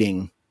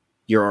reading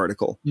your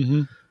article.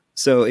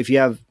 So if you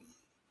have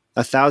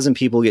 1,000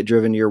 people get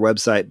driven to your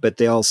website, but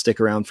they all stick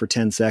around for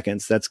 10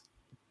 seconds,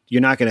 you're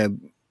not going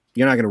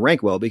to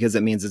rank well, because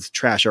it means it's a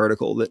trash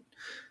article that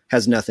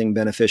has nothing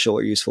beneficial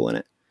or useful in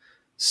it.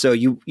 So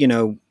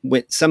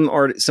when some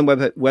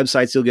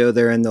websites, you'll go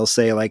there and they'll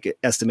say like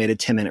estimated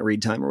 10-minute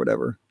read time or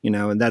whatever,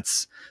 and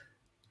that's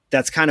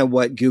kind of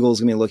what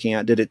Google's going to be looking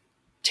at. Did it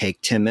take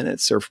 10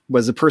 minutes, or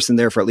was the person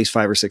there for at least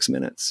 5 or 6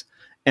 minutes?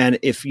 And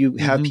if you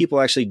have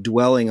people actually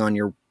dwelling on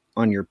your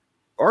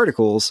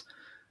articles,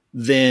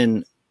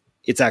 then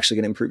it's actually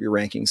going to improve your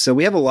rankings. So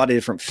we have a lot of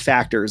different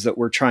factors that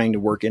we're trying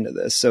to work into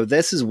this. So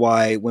this is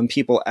why when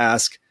people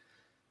ask,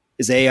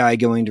 is AI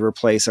going to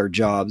replace our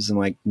jobs? I'm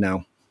like, no,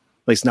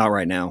 at least not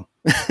right now.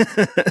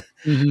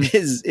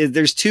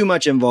 There's too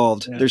much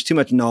involved. Yeah. There's too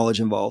much knowledge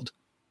involved.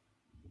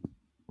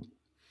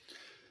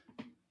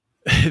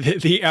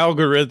 The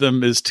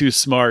algorithm is too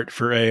smart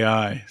for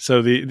AI.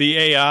 So the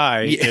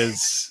AI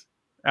is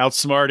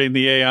outsmarting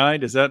the AI.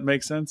 Does that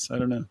make sense? I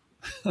don't know.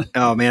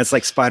 Oh man, it's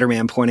like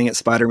Spider-Man pointing at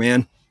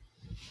Spider-Man.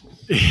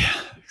 Yeah,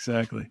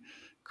 exactly.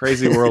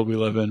 Crazy world we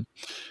live in.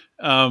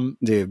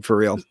 Dude, for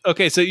real.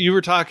 Okay, so you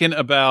were talking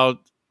about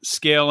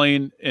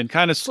scaling and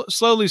kind of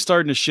slowly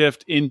starting to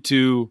shift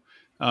into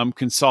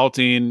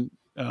consulting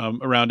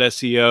around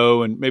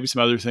SEO and maybe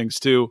some other things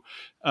too.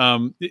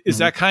 Is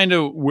that kind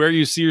of where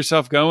you see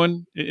yourself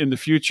going in the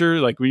future?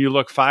 Like when you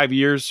look 5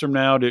 years from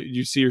now, do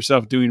you see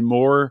yourself doing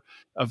more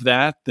of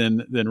that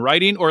than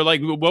writing? Or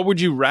like, what would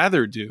you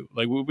rather do?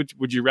 Like,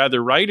 would you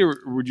rather write or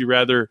would you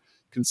rather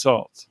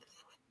consult?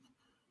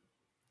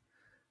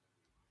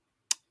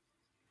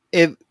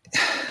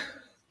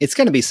 It's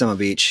going to be some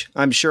of each.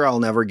 I'm sure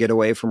I'll never get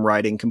away from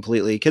writing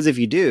completely, because if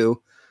you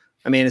do,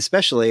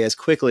 especially as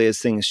quickly as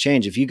things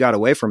change, if you got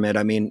away from it,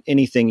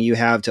 anything you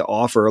have to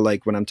offer,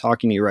 like when I'm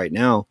talking to you right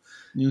now,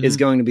 is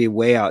going to be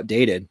way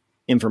outdated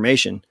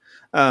information.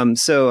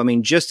 So,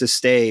 just to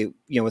stay,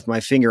 with my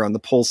finger on the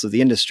pulse of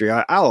the industry,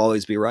 I'll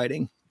always be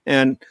writing.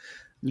 And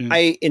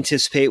I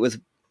anticipate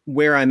with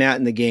where I'm at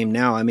in the game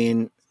now,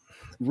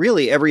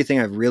 really everything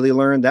I've really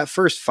learned, that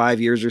first 5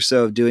 years or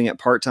so of doing it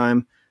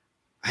part-time,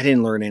 I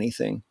didn't learn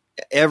anything.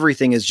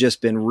 Everything has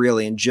just been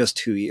really in just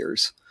 2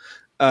 years.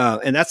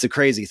 And that's the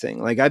crazy thing.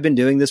 Like I've been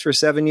doing this for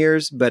 7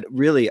 years, but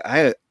really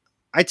I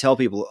tell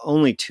people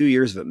only 2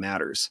 years of it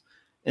matters.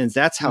 And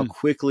that's how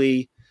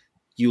quickly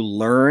you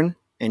learn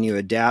and you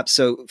adapt.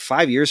 So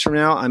 5 years from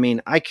now,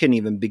 I couldn't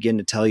even begin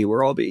to tell you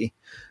where I'll be.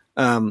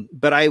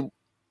 But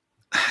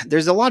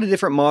there's a lot of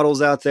different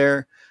models out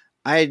there.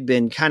 I had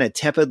been kind of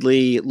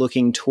tepidly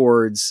looking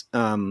towards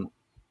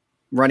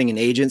running an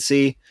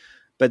agency,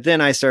 but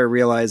then I started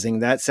realizing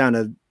that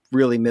sounded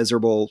really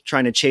miserable,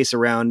 trying to chase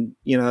around,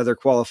 other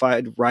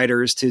qualified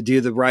writers to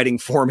do the writing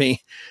for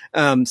me.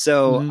 I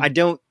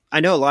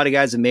know a lot of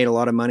guys have made a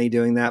lot of money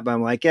doing that, but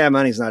I'm like, yeah,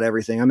 money's not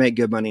everything. I make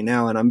good money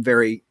now and I'm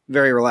very,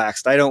 very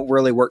relaxed. I don't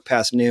really work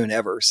past noon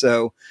ever.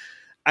 So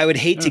I would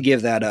hate to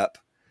give that up.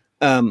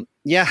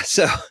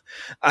 So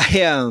I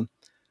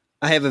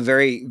have a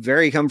very,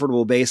 very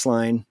comfortable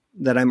baseline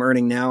that I'm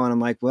earning now. And I'm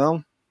like,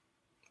 well,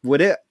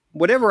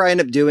 whatever I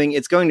end up doing,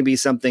 it's going to be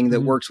something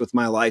that works with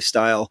my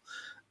lifestyle.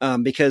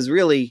 Because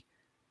really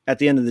at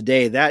the end of the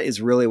day, that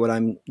is really what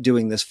I'm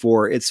doing this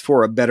for. It's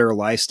for a better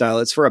lifestyle.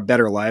 It's for a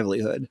better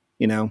livelihood,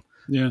 Yeah.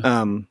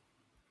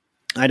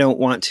 I don't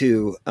want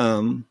to,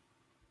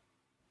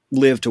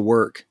 live to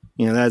work,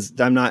 I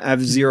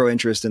have zero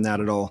interest in that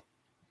at all.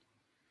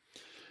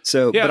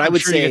 So, but I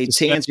would say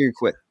to answer your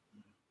question,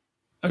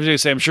 I was going to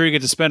say, I'm sure you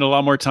get to spend a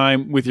lot more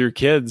time with your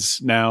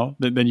kids now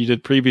than you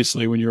did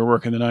previously when you were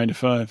working the 9 to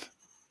 5.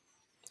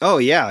 Oh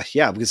yeah.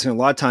 Yeah. Because a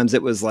lot of times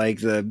it was like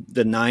the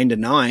 9 to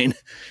 9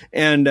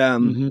 and,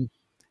 and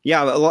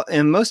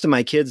most of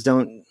my kids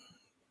don't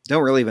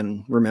really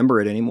even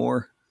remember it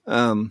anymore.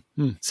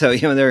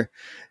 So,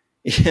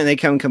 they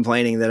come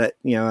complaining that,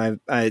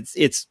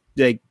 it's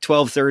like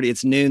 12:30,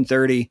 it's noon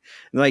 30.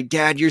 They're like,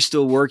 Dad, you're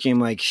still working. I'm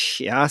like,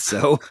 yeah,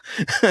 so,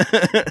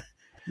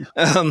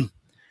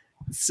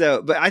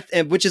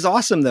 which is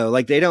awesome though.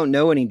 Like they don't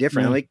know any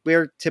different. Like we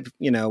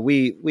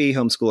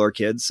homeschool our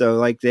kids. So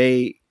like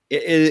it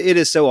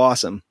is so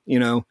awesome,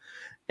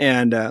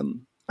 and,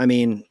 I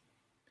mean,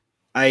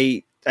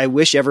 I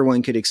wish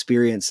everyone could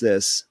experience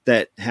this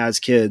that has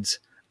kids,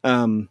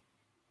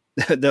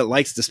 that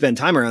likes to spend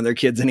time around their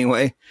kids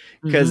anyway.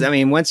 Cause I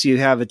mean, once you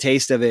have a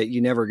taste of it, you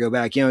never go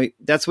back.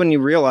 That's when you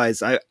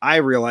realize, I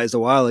realized a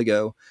while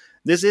ago,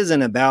 this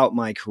isn't about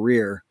my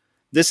career.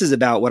 This is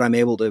about what I'm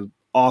able to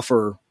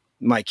offer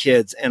my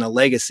kids and a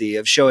legacy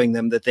of showing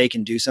them that they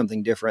can do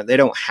something different. They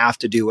don't have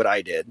to do what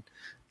I did.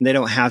 And they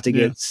don't have to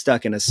get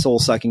stuck in a soul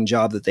sucking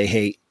job that they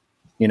hate,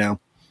 Yeah.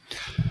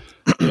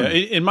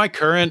 In my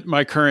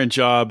current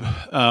job,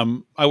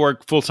 I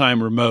work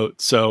full-time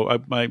remote. So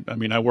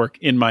I work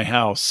in my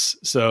house.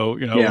 So,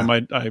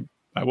 when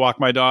I walk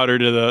my daughter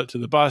to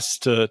the bus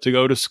to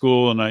go to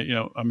school, and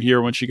I'm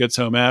here when she gets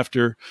home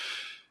after.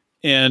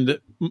 And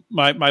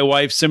my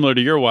wife, similar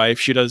to your wife,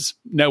 she does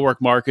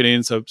network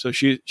marketing. So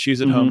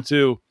she's at home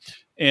too.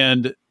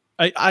 And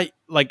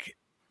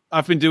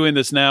I've been doing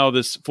this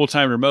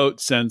full-time remote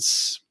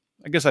since,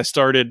 I guess I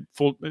started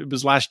it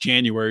was last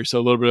January. So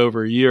a little bit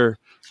over a year,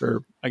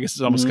 or I guess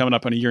it's almost coming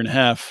up on a year and a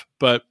half.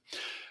 But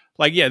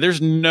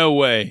there's no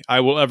way I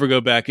will ever go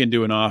back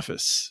into an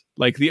office.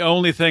 Like the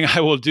only thing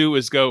I will do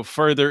is go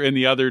further in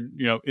the other,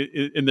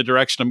 in the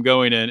direction I'm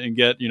going in and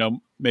get,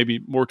 maybe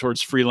more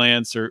towards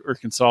freelance or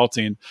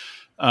consulting.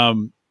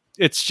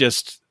 It's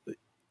just,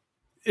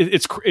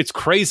 it's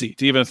crazy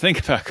to even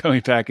think about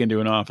going back into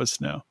an office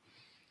now.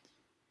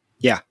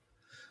 Yeah.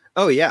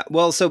 Oh yeah.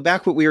 Well, so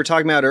back what we were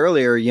talking about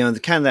earlier, the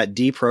kind of that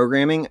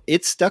deprogramming,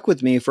 it stuck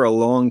with me for a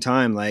long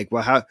time. Like,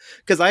 well,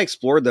 cause I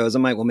explored those.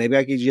 I'm like, well, maybe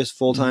I could just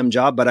full-time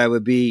job, but I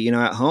would be,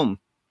 at home.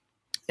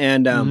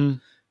 And,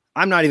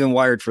 I'm not even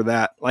wired for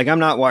that. Like I'm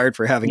not wired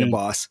for having a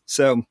boss.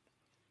 So, and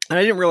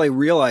I didn't really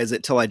realize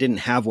it till I didn't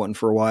have one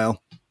for a while.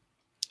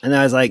 And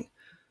I was like,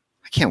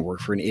 I can't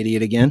work for an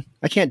idiot again.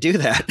 I can't do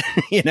that,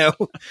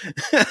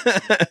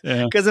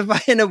 Because if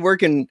I end up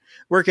working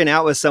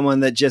out with someone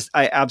that just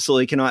I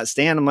absolutely cannot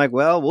stand, I'm like,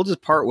 well, we'll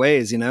just part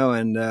ways,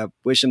 and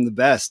wish them the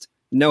best.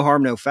 No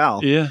harm, no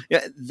foul. Yeah,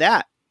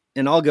 that,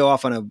 and I'll go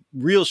off on a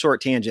real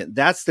short tangent.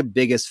 That's the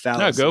biggest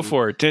fallacy. No, go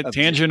for it.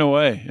 Tangent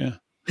away. Yeah,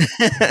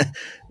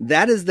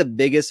 that is the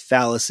biggest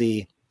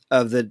fallacy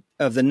of the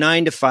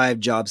 9 to 5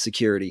 job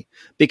security.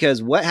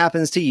 Because what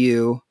happens to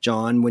you,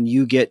 John, when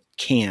you get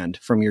canned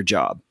from your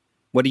job?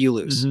 What do you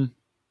lose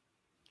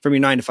from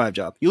your 9 to 5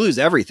 job? You lose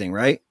everything,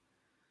 right?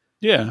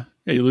 Yeah.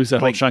 You lose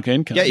that whole chunk of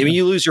income. Yeah. I mean,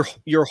 you lose your,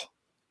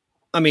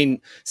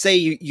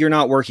 say you're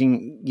not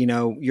working,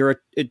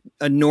 you're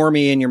a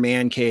normie in your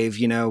man cave,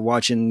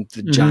 watching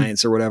the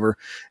Giants or whatever.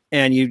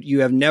 And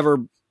you have never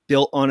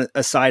built on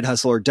a side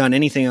hustle or done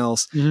anything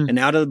else. And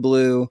out of the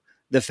blue,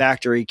 the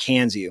factory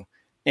cans you.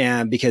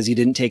 And because you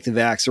didn't take the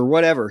vax or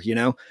whatever,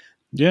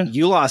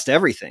 you lost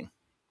everything,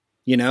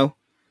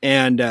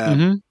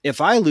 And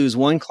if I lose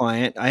one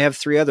client, I have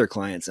 3 other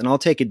clients, and I'll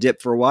take a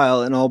dip for a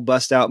while, and I'll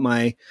bust out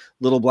my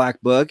little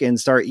black book and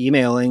start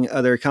emailing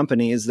other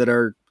companies that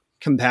are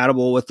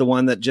compatible with the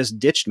one that just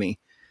ditched me.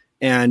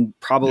 And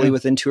probably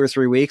within 2 or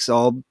 3 weeks,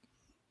 I'll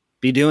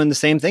be doing the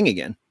same thing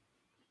again.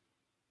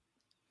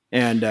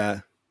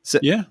 And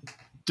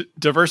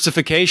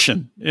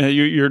diversification.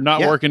 You're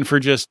not working for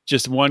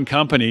just one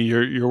company.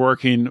 You're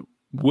working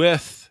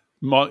with.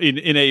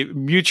 In a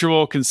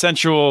mutual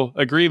consensual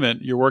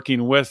agreement, you're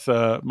working with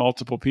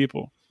multiple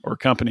people or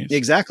companies.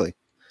 Exactly.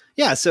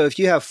 Yeah. So if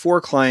you have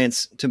 4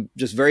 clients, to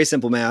just very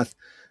simple math,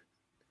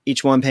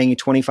 each one paying you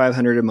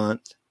 $2,500 a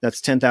month,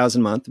 That's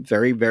 10,000 a month.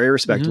 Very, very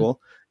respectable.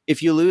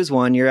 If you lose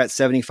one, you're at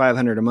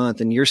 7,500 a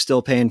month and you're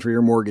still paying for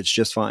your mortgage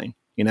just fine,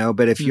 you know,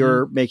 but if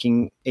you're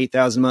making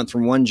 8,000 a month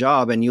from one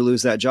job and you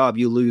lose that job,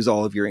 you lose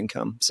all of your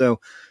income. So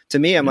to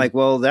me, I'm like,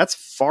 well, that's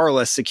far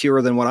less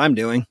secure than what I'm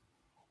doing.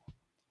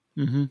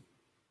 No,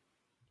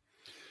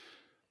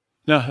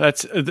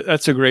 that's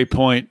a great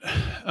point.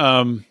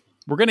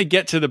 We're going to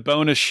get to the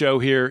bonus show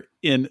here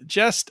in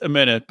just a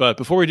minute, but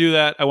before we do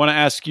that, I want to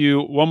ask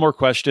you one more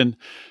question.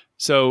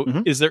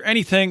 So is there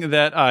anything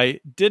that I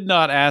did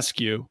not ask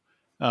you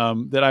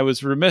that I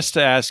was remiss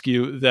to ask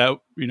you that,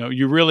 you know,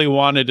 you really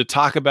wanted to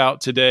talk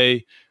about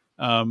today,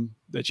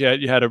 that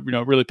you had a, you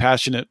know, really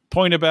passionate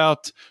point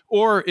about,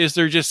 or is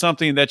there just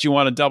something that you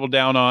want to double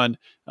down on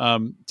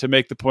to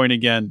make the point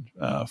again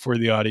for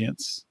the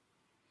audience?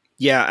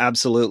 Yeah,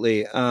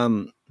 absolutely.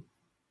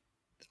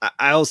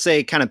 I'll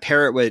say kind of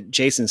parrot what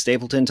Jason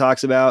Stapleton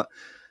talks about.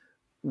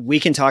 We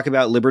can talk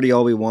about liberty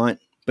all we want,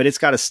 but it's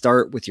got to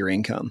start with your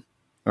income.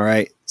 All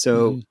right.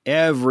 So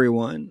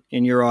everyone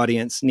in your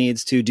audience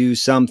needs to do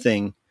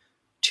something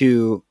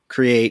to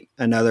create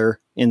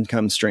another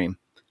income stream.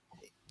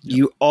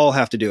 You all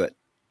have to do it.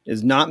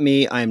 It's not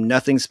me. I am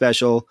nothing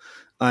special.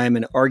 I am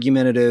an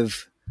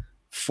argumentative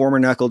former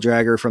knuckle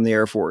dragger from the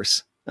Air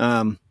Force.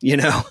 You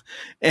know,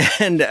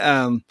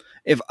 and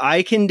if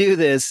I can do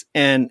this,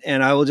 and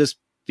I will just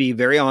be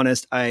very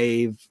honest,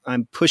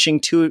 I'm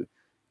pushing to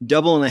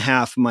double and a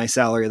half my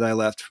salary that I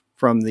left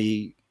from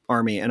the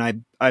Army, and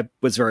I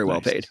was very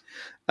well paid.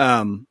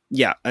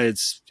 Yeah,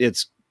 it's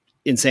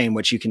insane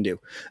what you can do.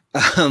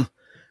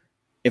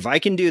 If I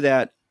can do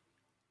that,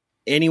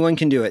 anyone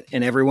can do it,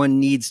 and everyone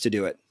needs to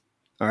do it.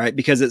 All right,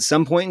 because at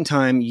some point in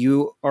time,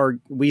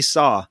 we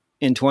saw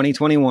in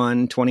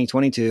 2021,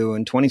 2022,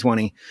 and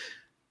 2020,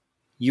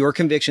 your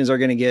convictions are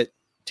going to get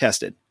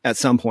tested at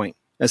some point,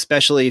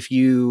 especially if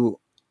you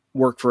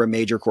work for a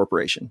major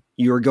corporation.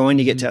 You are going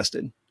to get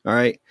tested. All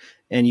right.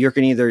 And you're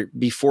going to either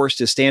be forced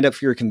to stand up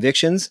for your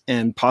convictions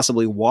and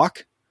possibly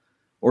walk,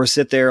 or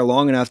sit there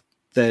long enough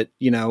that,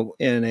 you know,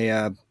 in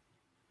a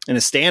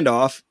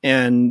standoff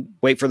and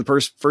wait for the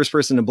first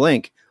person to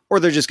blink, or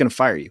they're just going to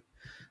fire you.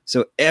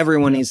 So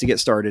everyone needs to get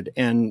started.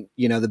 And,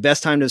 you know, the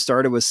best time to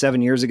start it was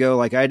 7 years ago,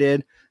 like I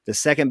did. The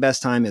second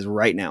best time is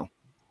right now.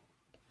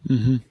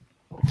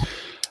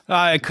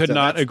 I could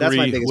not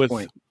agree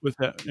with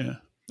that. Yeah.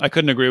 I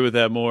couldn't agree with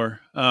that more.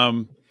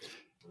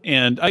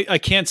 And I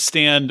can't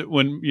stand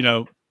when, you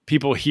know,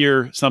 people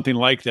hear something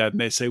like that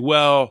and they say,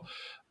 well,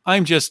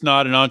 I'm just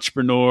not an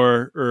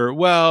entrepreneur, or,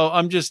 well,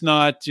 I'm just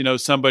not, you know,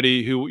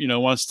 somebody who, you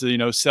know, wants to, you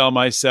know, sell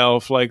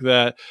myself like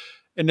that.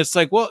 And it's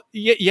like, well,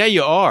 yeah,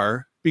 you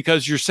are,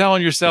 because you're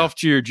selling yourself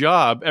to your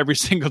job every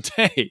single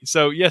day.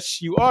 So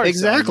yes, you are.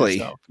 Exactly.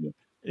 Selling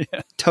yourself.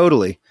 Yeah.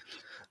 Totally.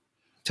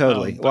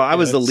 Well, I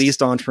was the least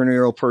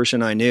entrepreneurial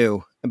person I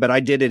knew, but I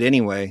did it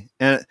anyway.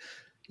 And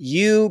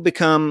you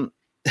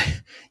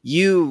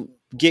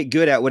get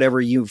good at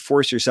whatever you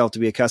force yourself to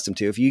be accustomed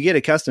to. If you get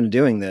accustomed to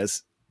doing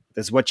this,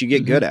 that's what you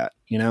get good at,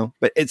 you know,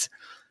 but it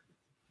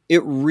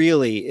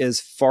really is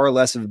far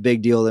less of a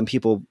big deal than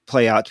people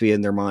play out to be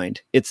in their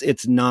mind.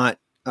 It's not,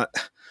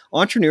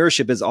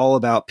 entrepreneurship is all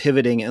about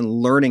pivoting and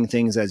learning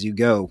things as you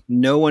go.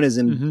 No one is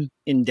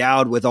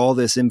endowed with all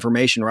this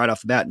information right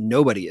off the bat.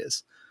 Nobody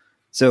is.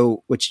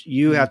 So, which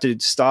you have to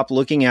stop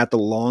looking at the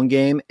long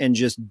game and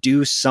just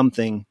do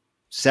something.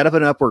 Set up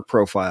an Upwork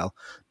profile,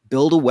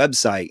 build a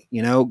website,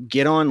 you know,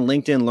 get on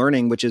LinkedIn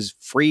Learning, which is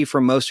free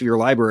from most of your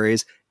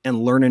libraries,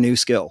 and learn a new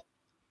skill.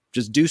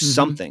 Just do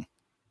something.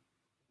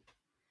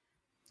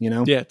 You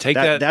know? Yeah, take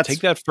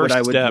that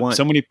first step.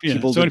 So many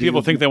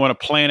people think they want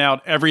to plan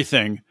out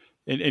everything,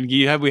 and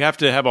we have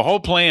to have a whole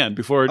plan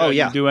before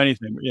you do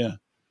anything. Yeah.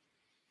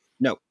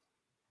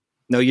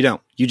 No, you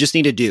don't. You just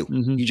need to do.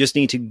 You just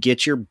need to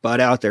get your butt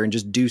out there and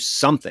just do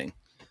something.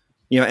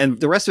 You know, and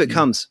the rest of it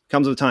comes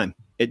with time.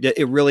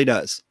 It really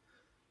does.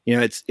 You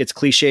know, it's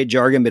cliched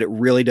jargon, but it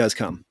really does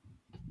come.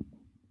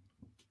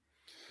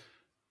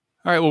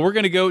 All right. Well, we're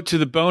going to go to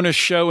the bonus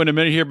show in a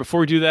minute here. Before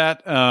we do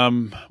that, I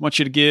want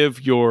you to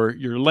give your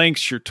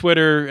links, your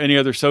Twitter, any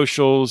other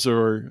socials,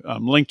 or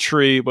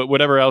Linktree, but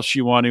whatever else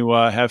you want to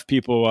have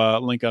people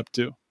link up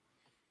to.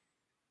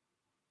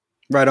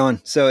 Right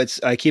on. So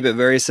I keep it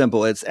very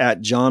simple. It's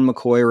at John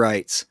McCoy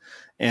Writes.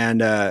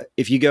 And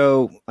if you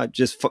go,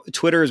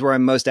 Twitter is where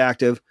I'm most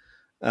active.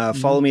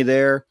 Follow me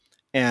there.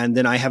 And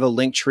then I have a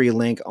Linktree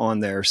link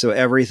on there. So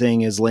everything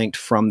is linked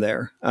from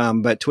there.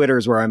 But Twitter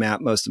is where I'm at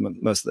most of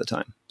the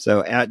time.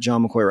 So at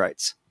John McCoy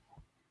Writes.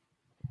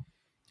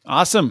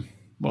 Awesome.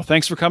 Well,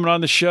 thanks for coming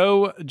on the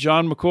show,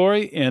 John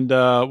McCoy. And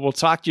we'll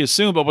talk to you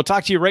soon, but we'll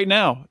talk to you right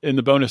now in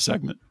the bonus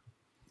segment.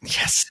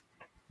 Yes.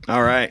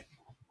 All right.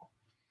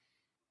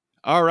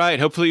 All right.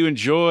 Hopefully you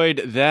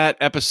enjoyed that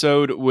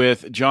episode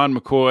with John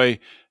McCoy.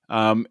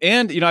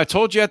 And, you know, I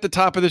told you at the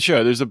top of the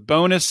show, there's a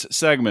bonus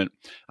segment.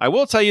 I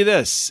will tell you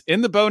this.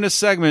 In the bonus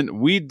segment,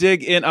 we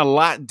dig in a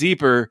lot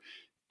deeper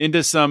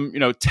into some, you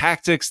know,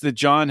 tactics that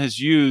John has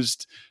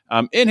used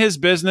in his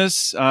business,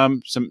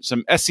 some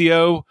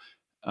SEO,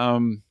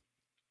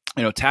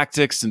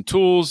 tactics and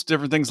tools,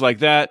 different things like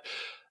that.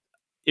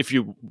 If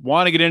you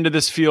want to get into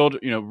this field,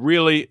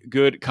 really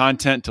good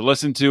content to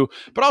listen to,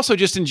 but also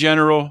just in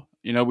general,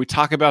 we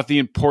talk about the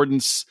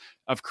importance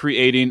of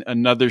creating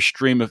another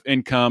stream of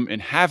income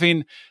and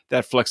having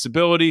that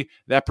flexibility,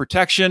 that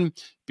protection,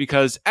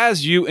 because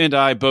as you and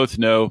I both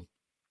know,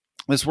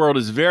 this world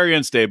is very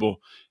unstable,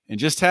 and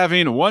just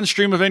having one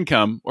stream of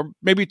income, or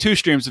maybe two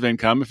streams of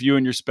income, if you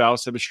and your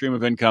spouse have a stream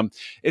of income,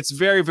 it's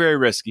very, very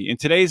risky. In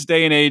today's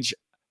day and age,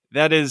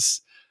 that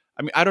is,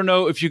 I don't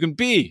know if you can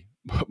be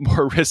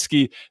more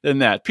risky than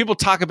that. People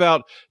talk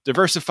about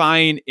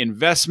diversifying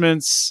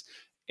investments,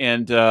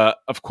 and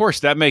of course,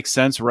 that makes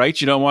sense, right?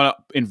 You don't want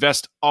to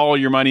invest all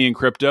your money in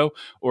crypto,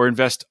 or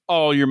invest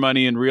all your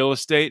money in real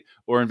estate,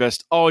 or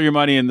invest all your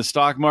money in the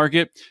stock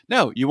market.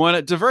 No, you want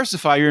to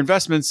diversify your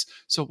investments.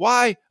 So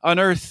why on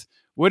earth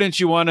wouldn't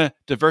you want to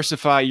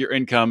diversify your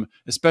income,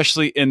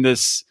 especially in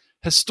this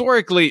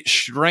historically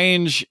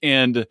strange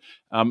and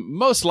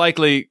most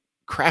likely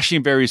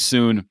crashing very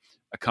soon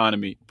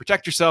economy?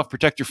 Protect yourself,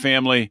 protect your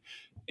family,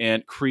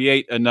 and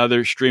create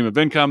another stream of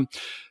income.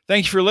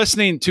 Thank you for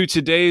listening to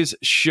today's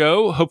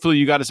show. Hopefully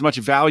you got as much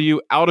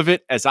value out of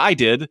it as I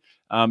did.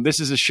 This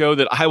is a show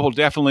that I will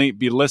definitely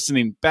be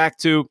listening back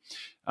to.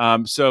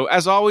 So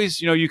as always,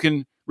 you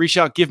can reach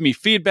out, give me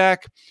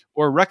feedback,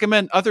 or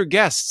recommend other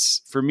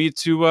guests for me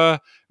to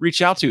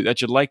reach out to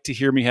that you'd like to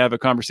hear me have a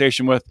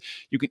conversation with.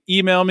 You can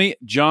email me,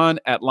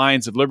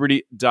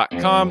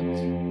 john@lionsofliberty.com.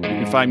 You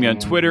can find me on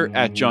Twitter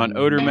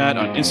 @JohnOdermatt,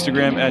 on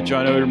Instagram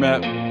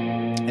 @JohnOdermatt.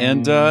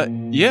 And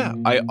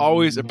I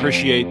always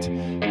appreciate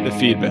the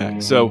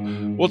feedback. So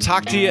we'll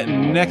talk to you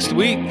next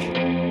week.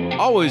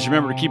 Always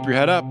remember to keep your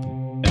head up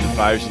and the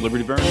fires of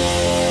liberty burning.